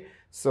 Okay,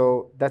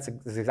 so that's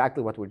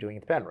exactly what we're doing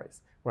at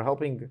Panorays. We're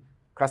helping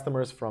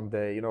customers from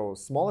the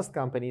smallest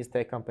companies,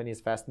 tech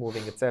companies,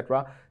 fast-moving,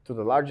 etc., to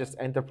the largest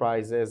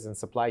enterprises and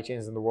supply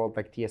chains in the world,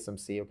 like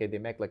TSMC. Okay, they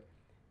make like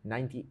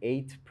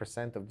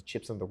 98% of the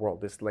chips in the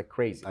world. This is like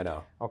crazy. I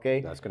know.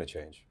 Okay, that's going to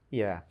change.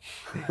 Yeah,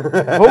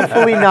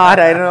 hopefully not.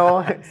 I don't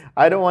know.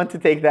 I don't want to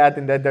take that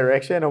in that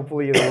direction.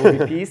 Hopefully there will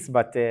be peace,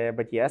 but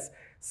yes.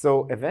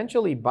 So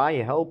eventually, by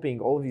helping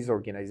all these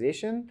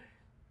organizations,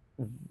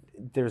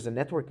 there's a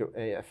network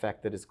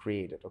effect that is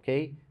created.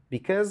 Okay,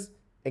 because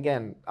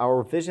again,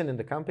 our vision in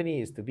the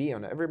company is to be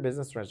on every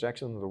business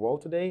transaction in the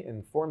world today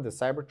and form the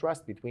cyber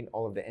trust between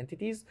all of the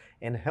entities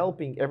and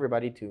helping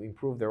everybody to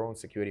improve their own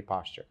security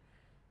posture.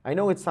 I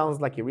know it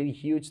sounds like a really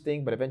huge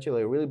thing, but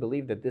eventually I really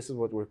believe that this is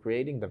what we're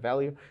creating, the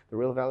value, the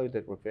real value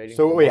that we're creating.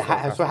 So wait,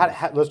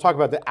 let's talk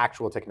about the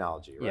actual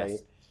technology, right?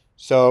 Yes.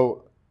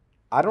 So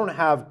I don't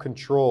have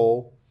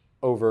control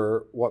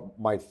over what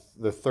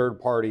the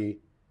third-party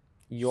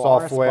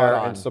software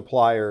and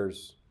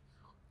suppliers.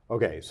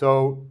 Okay,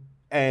 so,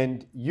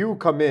 and you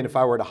come in, if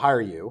I were to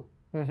hire you,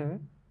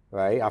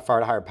 right? If I were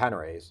to hire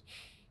Panorays,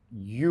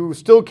 you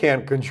still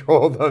can't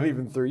control them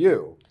even through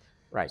you.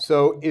 Right.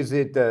 So is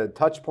it the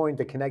touch point,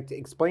 the connect?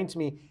 Explain to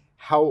me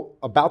how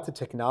about the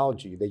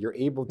technology that you're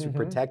able to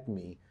protect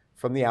me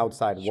from the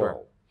outside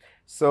world.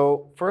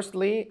 So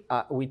firstly,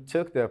 we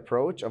took the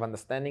approach of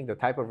understanding the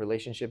type of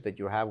relationship that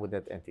you have with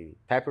that entity.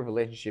 Type of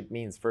relationship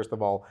means, first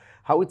of all,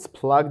 how it's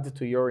plugged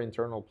to your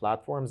internal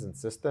platforms and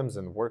systems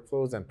and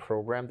workflows and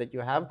program that you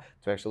have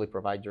to actually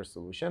provide your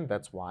solution.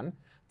 That's one.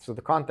 So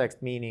the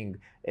context meaning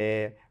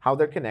how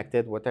they're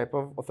connected, what type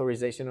of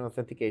authorization and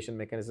authentication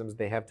mechanisms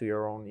they have to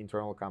your own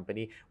internal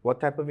company,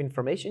 what type of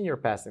information you're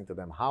passing to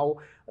them, how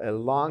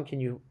long can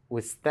you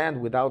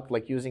withstand without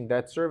like using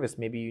that service.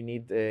 Maybe you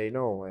need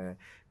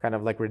kind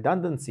of like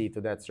redundancy to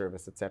that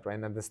service, etc.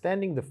 And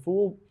understanding the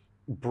full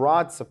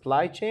broad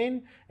supply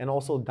chain and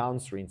also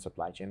downstream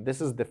supply chain. This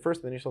is the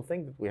first initial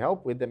thing that we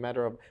help with, the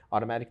matter of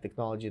automatic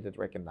technology that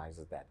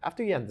recognizes that.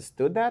 After you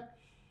understood that,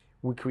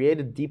 we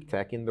created deep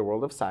tech in the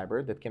world of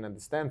cyber that can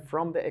understand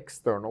from the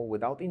external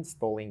without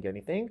installing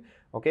anything,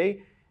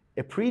 okay,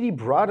 a pretty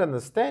broad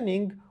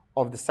understanding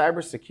of the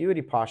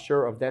cybersecurity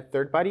posture of that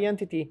third-party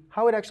entity,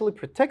 how it actually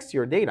protects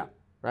your data,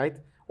 right?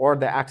 Or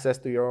the access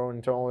to your own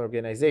internal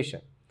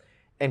organization.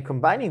 And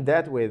combining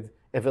that with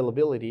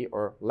availability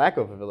or lack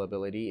of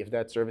availability, if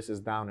that service is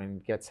down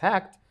and gets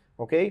hacked,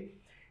 okay,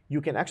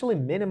 you can actually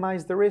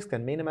minimize the risk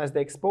and minimize the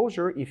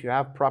exposure if you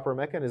have proper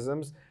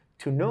mechanisms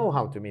to know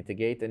how to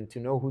mitigate and to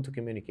know who to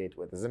communicate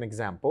with. As an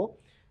example,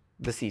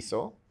 the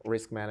CISO,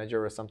 risk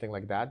manager or something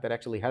like that, that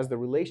actually has the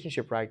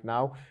relationship right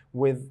now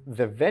with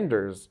the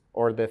vendors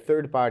or the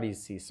third-party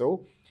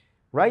CISO.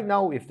 Right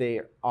now, if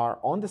they are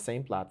on the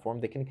same platform,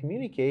 they can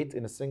communicate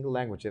in a single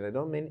language. And I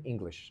don't mean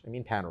English, I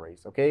mean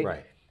Panorays, okay?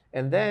 Right.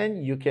 And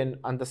then you can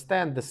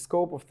understand the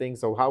scope of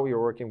things, so how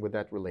you're working with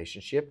that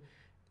relationship.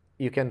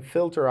 You can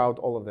filter out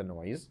all of the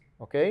noise,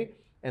 okay?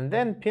 And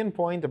then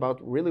pinpoint about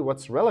really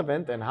what's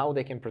relevant and how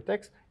they can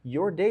protect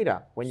your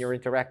data when you're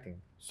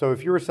interacting. So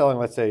if you were selling,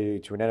 let's say,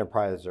 to an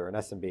enterprise or an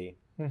SMB,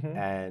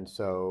 and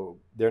so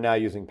they're now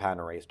using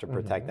Panorays to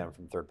protect them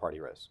from third-party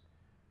risk,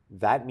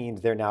 that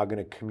means they're now going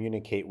to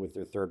communicate with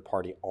their third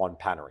party on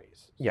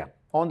Panorays. Yeah,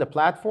 on the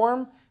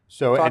platform.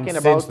 So, and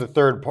since the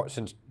third part,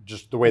 since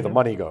just the way the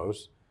money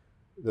goes,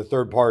 the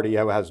third party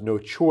has no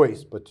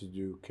choice but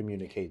to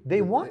communicate.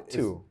 They want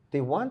to.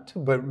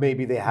 But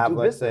maybe they have,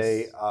 let's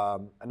business.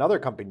 say, another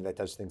company that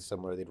does things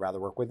similar. They'd rather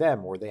work with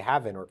them, or they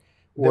haven't, or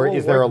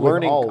is there a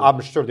learning?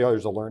 I'm sure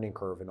there's a learning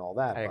curve and all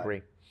that. I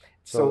agree.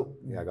 So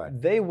yeah, go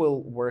ahead. They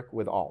will work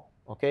with all,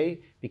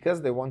 okay?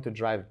 Because they want to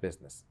drive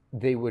business.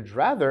 They would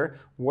rather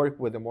work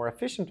with a more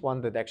efficient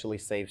one that actually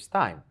saves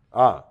time.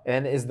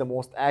 And is the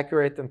most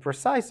accurate and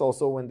precise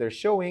also when they're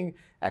showing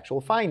actual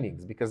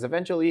findings. Because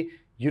eventually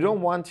you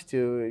don't want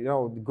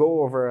to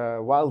go over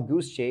a wild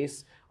goose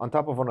chase on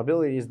top of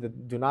vulnerabilities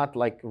that do not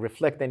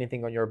reflect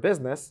anything on your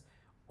business,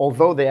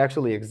 although they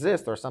actually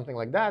exist or something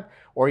like that,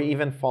 or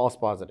even false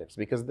positives,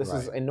 because this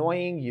is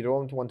annoying. You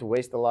don't want to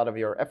waste a lot of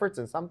your efforts,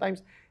 and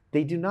sometimes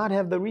they do not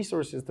have the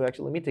resources to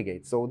actually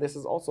mitigate. So this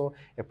is also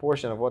a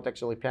portion of what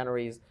actually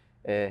Panorays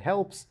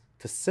helps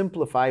to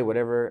simplify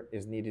whatever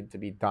is needed to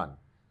be done.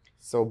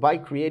 So by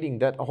creating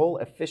that whole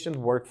efficient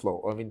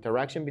workflow of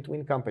interaction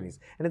between companies,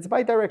 and it's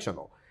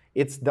bi-directional.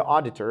 It's the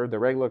auditor, the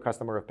regular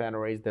customer of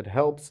Panorays, that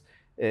helps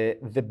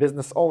the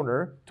business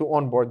owner to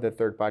onboard the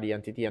third-party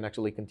entity and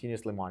actually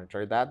continuously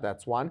monitor that.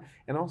 That's one.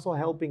 And also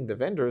helping the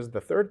vendors,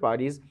 the third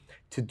parties,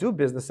 to do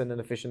business in an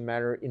efficient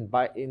manner in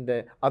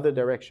the other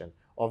direction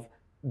of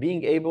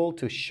being able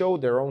to show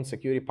their own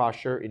security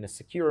posture in a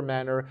secure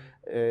manner,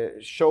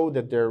 show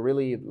that they're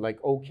really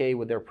okay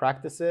with their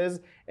practices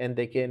and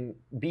they can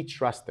be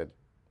trusted.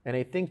 And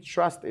I think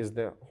trust is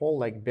the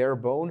whole bare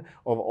bone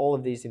of all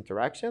of these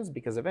interactions,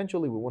 because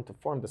eventually we want to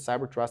form the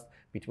cyber trust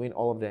between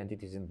all of the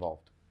entities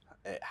involved.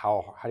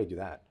 How do you do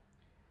that?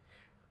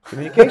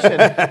 Communication.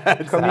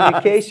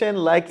 Communication,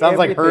 sounds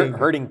everything. Like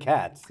herding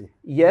cats.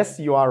 Yes,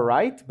 you are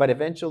right, but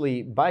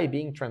eventually by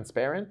being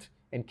transparent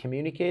and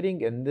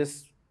communicating, and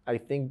this I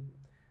think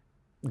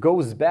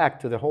goes back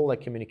to the whole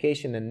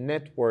communication and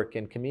network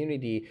and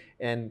community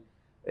and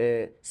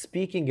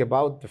speaking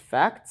about the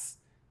facts,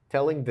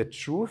 telling the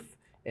truth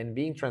and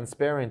being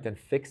transparent and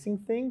fixing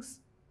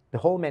things, the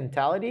whole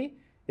mentality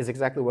is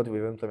exactly what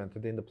we've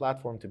implemented in the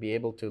platform to be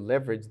able to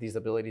leverage these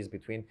abilities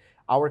between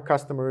our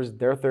customers,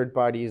 their third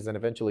parties, and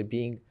eventually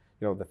being,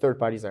 the third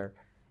parties are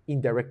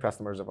indirect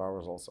customers of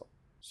ours also.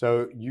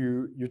 So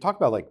you talk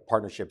about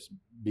partnerships,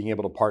 being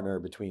able to partner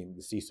between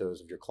the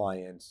CISOs of your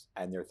clients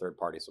and their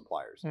third-party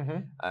suppliers.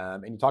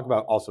 And you talk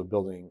about also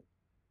building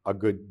a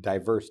good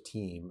diverse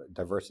team,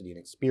 diversity and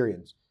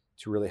experience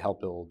to really help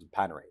build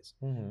Panorays.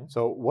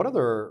 So what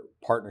other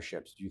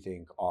partnerships do you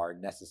think are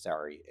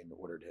necessary in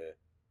order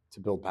to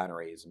build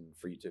Panorays and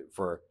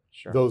for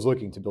those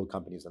looking to build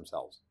companies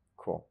themselves?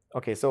 Cool.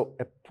 Okay, so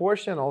a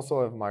portion also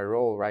of my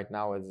role right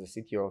now as the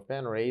CTO of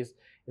Panorays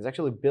is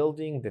actually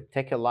building the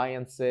tech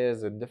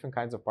alliances and different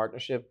kinds of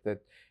partnership that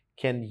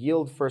can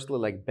yield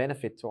firstly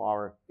benefit to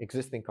our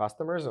existing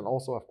customers, and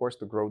also of course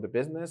to grow the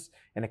business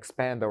and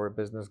expand our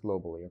business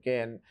globally. Okay,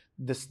 and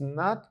this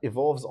not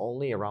evolves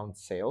only around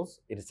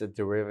sales, it is a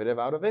derivative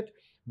out of it,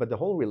 but the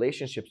whole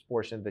relationships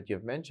portion that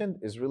you've mentioned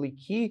is really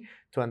key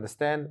to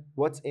understand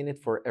what's in it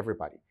for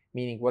everybody.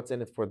 Meaning what's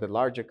in it for the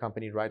larger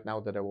company right now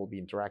that I will be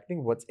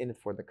interacting, what's in it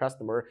for the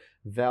customer,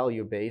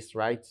 value-based,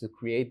 right? To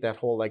create that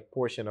whole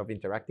portion of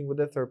interacting with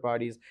the third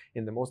parties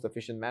in the most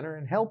efficient manner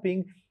and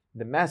helping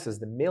the masses,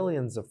 the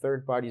millions of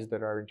third parties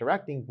that are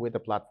interacting with the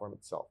platform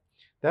itself.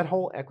 That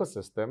whole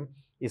ecosystem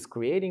is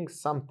creating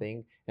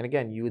something, and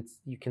again,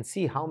 you can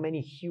see how many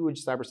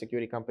huge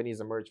cybersecurity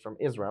companies emerged from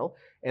Israel,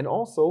 and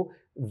also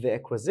the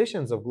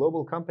acquisitions of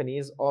global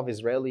companies of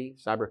Israeli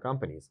cyber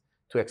companies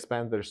to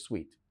expand their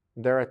suite.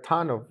 There are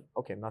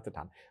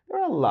there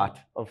are a lot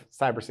of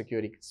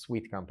cybersecurity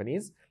suite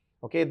companies,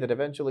 that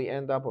eventually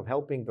end up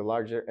helping the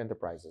larger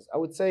enterprises. I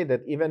would say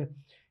that even,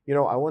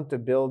 I want to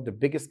build the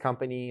biggest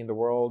company in the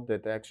world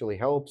that actually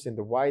helps in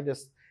the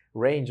widest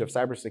range of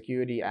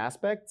cybersecurity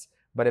aspects,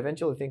 but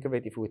eventually think of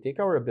it, if we take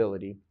our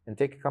ability and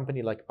take a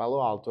company like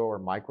Palo Alto or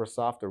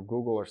Microsoft or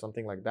Google or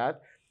something like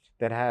that,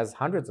 that has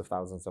hundreds of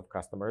thousands of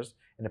customers,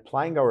 and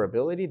applying our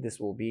ability, this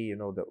will be,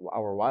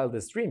 our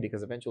wildest dream,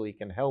 because eventually it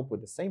can help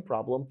with the same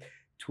problem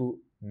to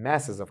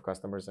masses of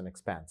customers and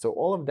expand. So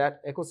all of that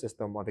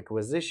ecosystem of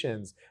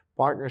acquisitions,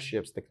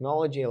 partnerships,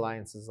 technology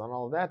alliances, and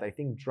all of that, I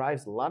think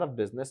drives a lot of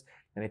business,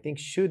 and I think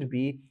should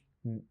be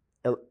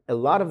a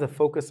lot of the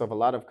focus of a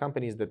lot of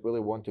companies that really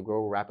want to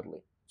grow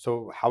rapidly.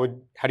 So how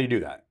do you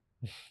do that?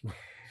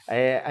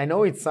 I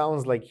know it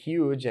sounds like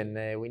huge, and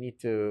we need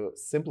to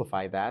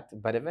simplify that,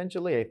 but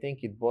eventually I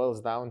think it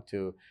boils down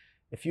to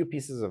a few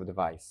pieces of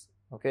advice.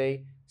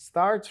 Okay,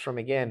 starts from,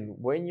 again,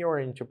 when you're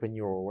an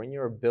entrepreneur, when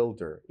you're a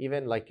builder,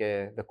 even like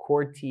the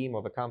core team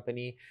of a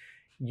company,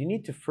 you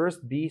need to first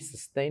be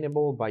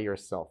sustainable by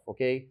yourself.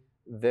 Okay,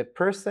 the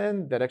person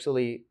that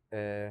actually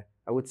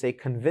I would say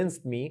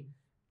convinced me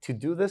to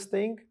do this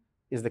thing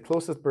is the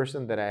closest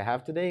person that I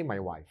have today, my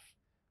wife.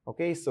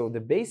 Okay, so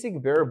the basic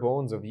bare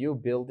bones of you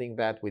building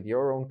that with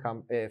your own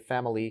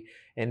family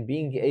and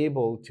being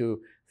able to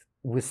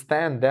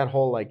withstand that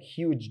whole like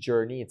huge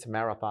journey, it's a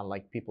marathon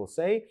like people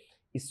say,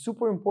 is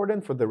super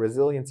important for the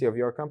resiliency of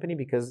your company,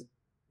 because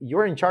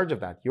you're in charge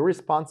of that. You're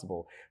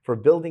responsible for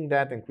building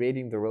that and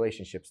creating the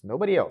relationships,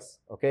 nobody else.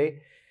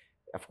 Okay,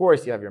 of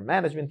course you have your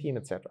management team,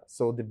 etc.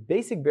 So the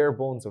basic bare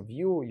bones of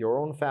you, your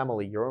own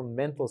family, your own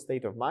mental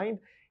state of mind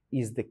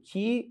is the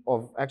key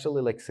of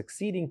actually like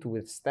succeeding to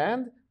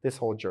withstand this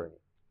whole journey.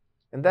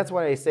 And that's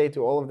what I say to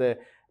all of the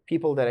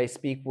people that I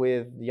speak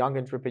with, young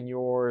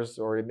entrepreneurs,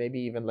 or maybe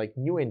even like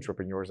new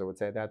entrepreneurs. I would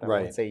say that. I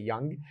would say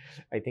young.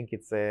 I think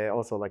it's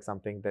also like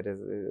something that is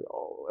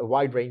a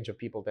wide range of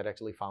people that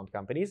actually found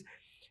companies.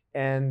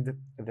 And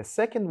the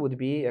second would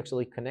be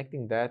actually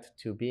connecting that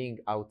to being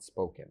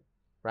outspoken,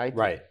 right?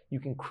 Right. You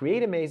can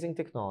create amazing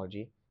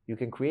technology. You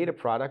can create a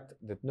product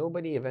that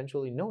nobody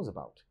eventually knows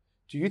about.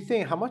 Do you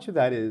think, how much of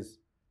that is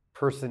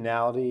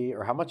personality,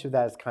 or how much of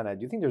that is kind of,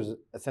 do you think there's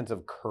a sense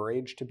of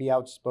courage to be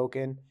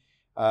outspoken?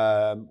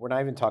 We're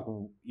not even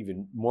talking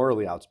even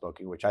morally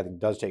outspoken, which I think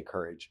does take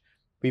courage,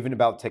 but even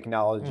about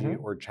technology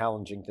or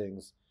challenging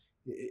things.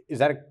 Does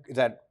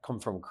that come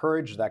from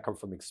courage? Does that come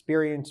from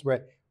experience?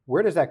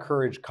 Where does that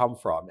courage come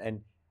from?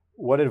 And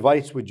what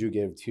advice would you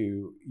give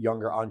to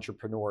younger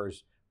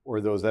entrepreneurs,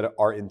 or those that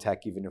are in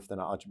tech, even if they're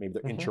not maybe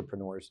they're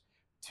entrepreneurs,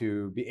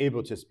 to be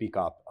able to speak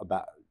up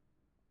about,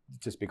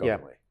 to speak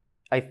openly?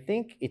 I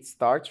think it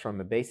starts from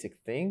a basic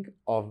thing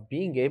of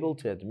being able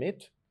to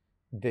admit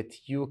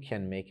that you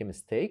can make a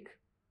mistake,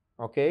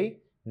 okay?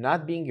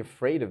 Not being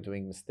afraid of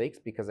doing mistakes,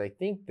 because I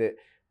think that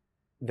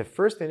the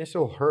first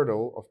initial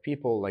hurdle of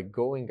people like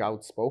going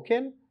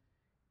outspoken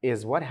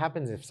is what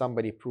happens if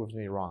somebody proves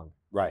me wrong.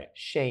 Right.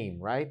 Shame,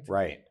 right?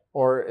 Right.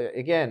 Or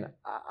again,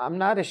 I'm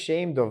not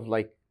ashamed of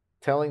like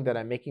telling that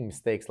I'm making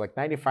mistakes. Like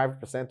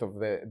 95% of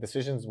the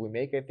decisions we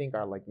make, I think,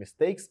 are like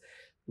mistakes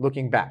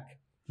looking back.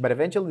 But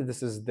eventually,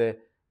 this is the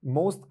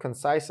most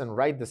concise and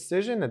right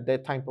decision at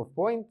that type of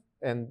point.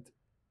 And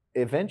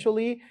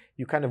eventually,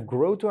 you kind of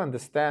grow to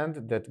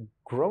understand that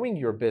growing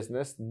your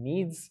business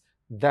needs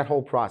that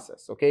whole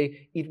process,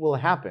 okay? It will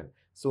happen.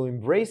 So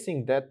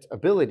embracing that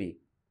ability,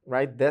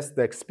 right? That's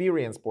the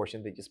experience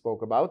portion that you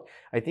spoke about,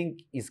 I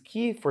think is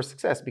key for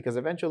success, because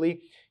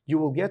eventually you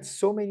will get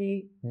so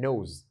many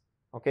no's,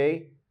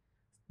 okay?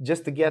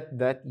 Just to get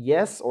that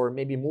yes, or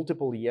maybe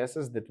multiple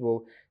yeses that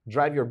will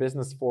drive your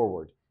business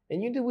forward.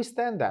 And you need to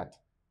withstand that.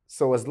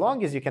 So as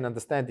long as you can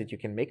understand that you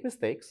can make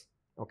mistakes,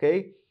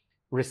 okay,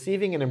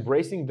 receiving and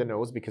embracing the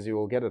no's, because you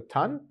will get a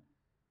ton,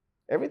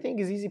 everything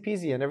is easy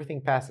peasy and everything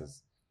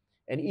passes.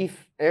 And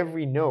if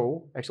every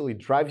no actually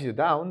drives you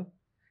down,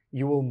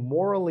 you will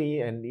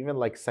morally and even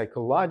like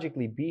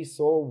psychologically be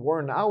so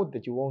worn out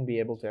that you won't be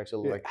able to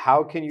actually like.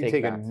 How can you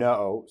take a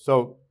no?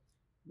 So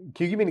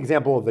can you give me an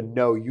example of a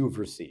no you've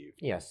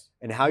received? Yes.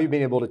 And how you've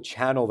been able to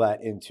channel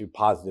that into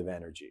positive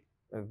energy?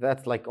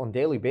 That's like on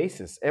daily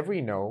basis.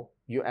 Every no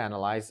you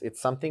analyze.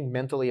 It's something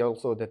mentally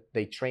also that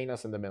they train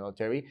us in the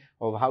military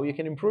of how you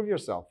can improve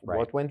yourself. Right.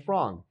 What went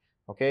wrong?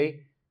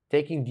 Okay.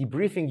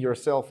 Debriefing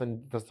yourself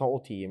and the whole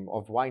team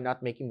of why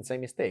not making the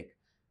same mistake.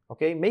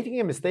 Okay, making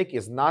a mistake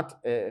is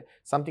not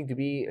something to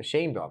be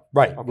ashamed of.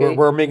 Right. Okay?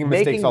 We're making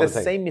mistakes all the time. Making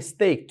the same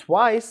mistake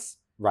twice.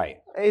 Right.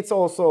 It's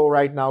also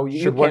right now,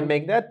 you can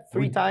make that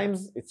 3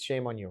 times, it's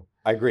shame on you.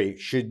 I agree.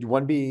 Should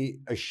one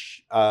be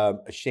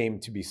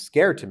ashamed to be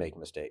scared to make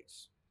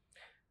mistakes?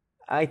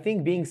 I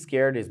think being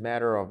scared is a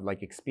matter of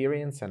like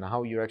experience and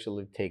how you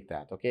actually take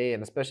that, okay?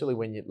 And especially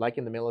when you, like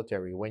in the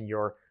military, when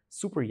you're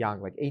super young,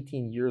 like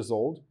 18 years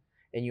old,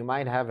 and you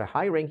might have a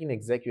high-ranking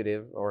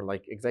executive, or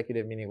like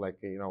executive meaning like,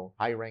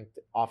 high-ranked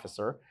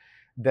officer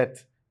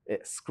that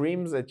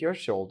screams at your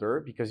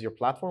shoulder because your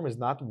platform is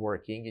not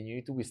working, and you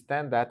need to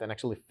withstand that and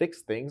actually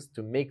fix things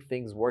to make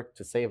things work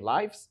to save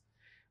lives.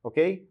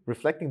 Okay,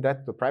 reflecting that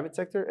to the private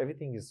sector,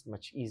 everything is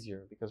much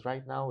easier, because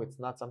right now it's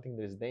not something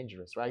that is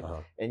dangerous, right?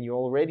 And you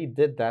already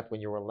did that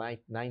when you were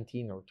like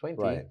 19 or 20,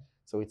 right.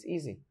 So it's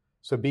easy.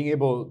 So being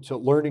able to,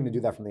 learning to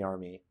do that from the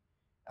Army,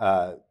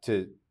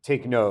 to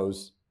take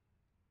no's,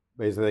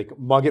 basically like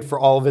mug it for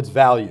all of its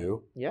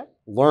value,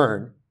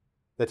 learn,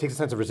 that takes a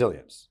sense of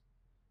resilience.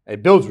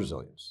 It builds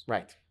resilience.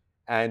 Right.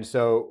 And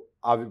so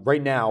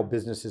right now,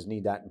 businesses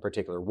need that in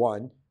particular.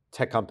 One,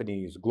 tech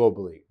companies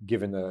globally,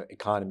 given the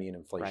economy and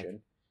inflation.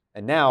 Right.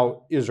 And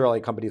now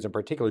Israeli companies in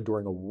particular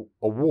during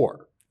a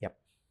war. Yep.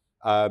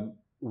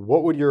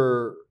 What would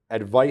your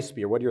advice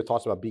be, or what are your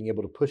thoughts about being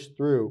able to push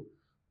through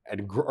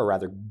and or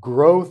rather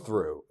grow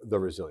through the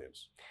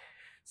resilience?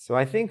 So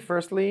I think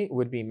firstly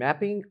would be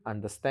mapping,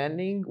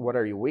 understanding what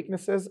are your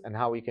weaknesses and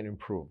how we can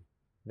improve.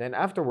 Then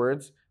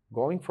afterwards,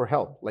 going for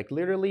help. Like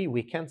literally,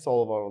 we can't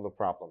solve all the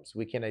problems.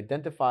 We can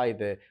identify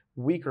the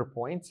weaker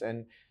points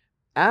and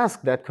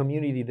ask that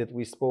community that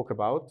we spoke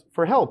about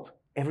for help.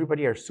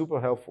 Everybody are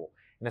super helpful.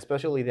 And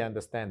especially they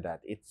understand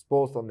that. It's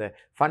both on the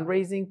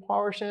fundraising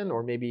portion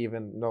or maybe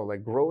even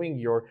like growing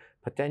your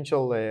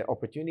potential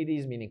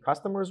opportunities, meaning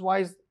customers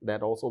wise,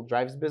 that also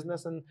drives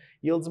business and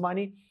yields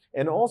money.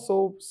 And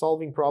also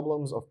solving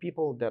problems of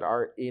people that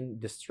are in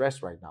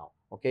distress right now.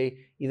 Okay,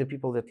 either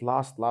people that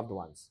lost loved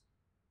ones,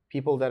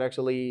 people that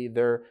actually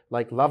their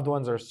like loved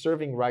ones are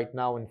serving right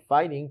now and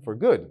fighting for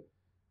good.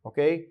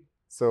 Okay,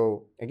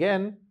 so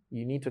again,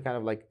 you need to kind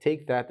of like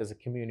take that as a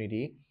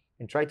community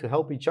and try to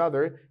help each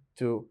other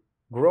to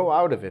grow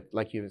out of it,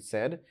 like you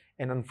said.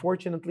 And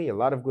unfortunately, a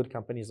lot of good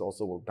companies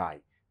also will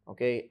die.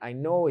 Okay, I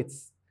know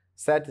it's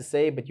sad to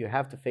say, but you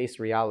have to face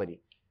reality.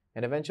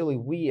 And eventually,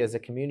 we as a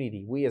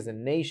community, we as a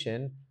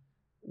nation,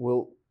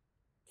 will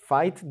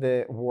fight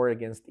the war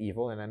against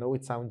evil. And I know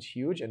it sounds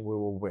huge, and we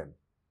will win.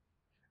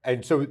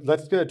 And so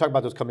let's talk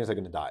about those companies that are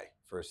going to die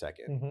for a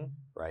second,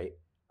 right?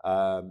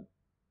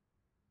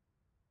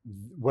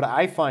 What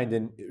I find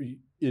in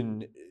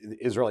the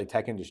Israeli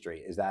tech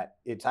industry is that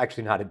it's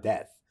actually not a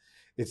death.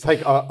 It's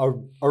like a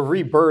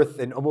rebirth,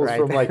 and almost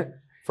Right.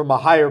 from a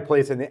higher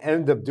place, and they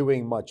end up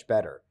doing much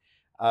better.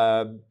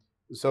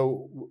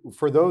 So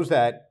for those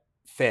that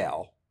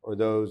fail, or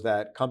those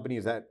that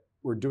companies that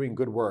were doing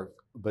good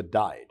work but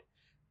died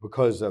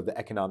because of the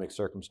economic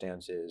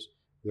circumstances,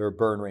 their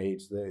burn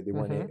rates, they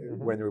weren't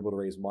when they were able to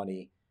raise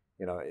money,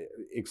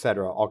 et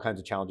cetera, all kinds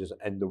of challenges,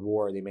 and the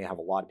war, they may have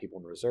a lot of people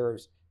in the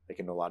reserves, like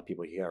a lot of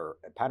people here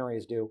at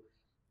Panorays do.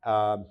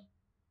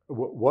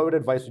 What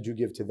advice would you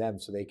give to them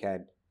so they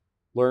can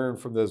learn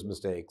from those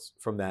mistakes,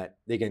 from that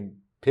they can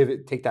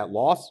pivot, take that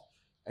loss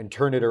and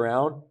turn it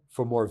around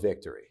for more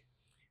victory?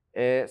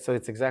 So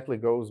it's exactly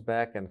goes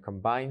back and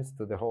combines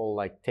to the whole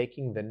like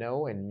taking the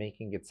no and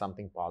making it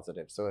something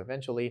positive. So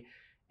eventually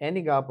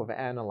ending up of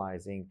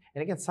analyzing,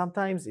 and again,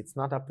 sometimes it's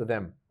not up to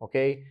them,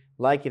 okay?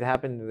 Like it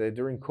happened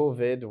during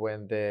COVID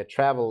when the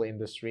travel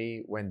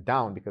industry went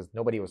down because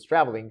nobody was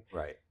traveling.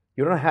 Right.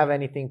 You don't have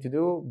anything to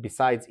do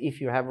besides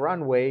if you have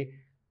runway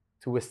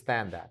to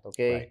withstand that,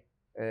 okay?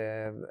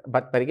 Right.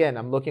 But again,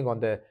 I'm looking on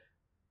the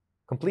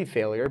complete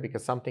failure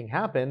because something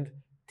happened.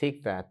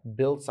 Take that,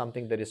 build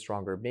something that is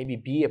stronger, maybe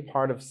be a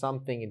part of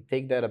something and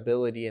take that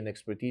ability and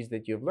expertise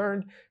that you've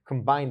learned,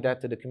 combine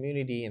that to the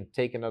community and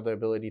take another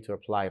ability to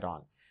apply it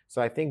on.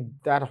 So I think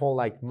that whole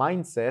like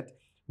mindset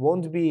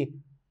won't be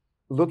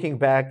looking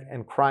back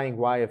and crying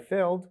why I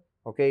failed.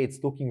 Okay,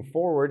 it's looking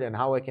forward and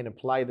how I can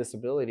apply this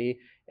ability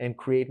and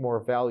create more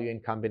value in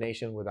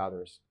combination with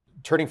others.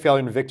 Turning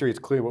failure into victory is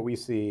clearly what we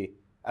see.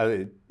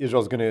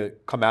 Israel's going to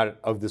come out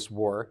of this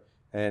war.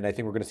 And I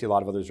think we're going to see a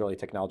lot of other Israeli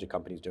technology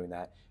companies doing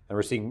that. And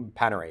we're seeing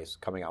Panorays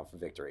coming out for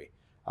victory.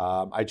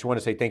 I just want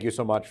to say thank you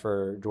so much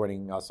for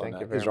joining us on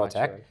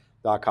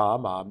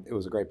IsraelTech.com. It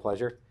was a great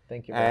pleasure.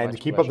 Thank you very much.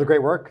 And keep up the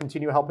great work.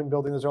 Continue helping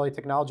building Israeli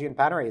technology and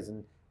Panorays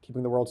and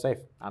keeping the world safe.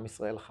 Am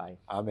Yisrael Chai.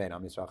 Amen.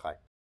 Am Yisrael Chai.